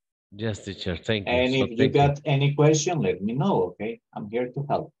 Yes, teacher. Thank you. And if you got any question, let me know. Okay, I'm here to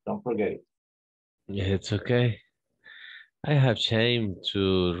help. Don't forget it. Yeah, it's okay. I have shame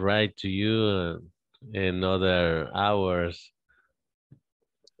to write to you in other hours.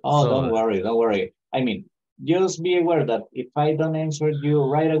 Oh, don't worry. I mean, just be aware that if I don't answer you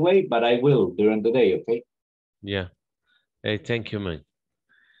right away, but I will during the day, okay? Yeah. Hey, thank you, man.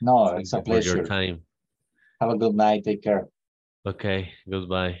 No, it's a pleasure. For your time. Have a good night. Take care. Okay,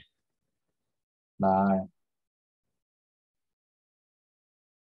 goodbye. Bye.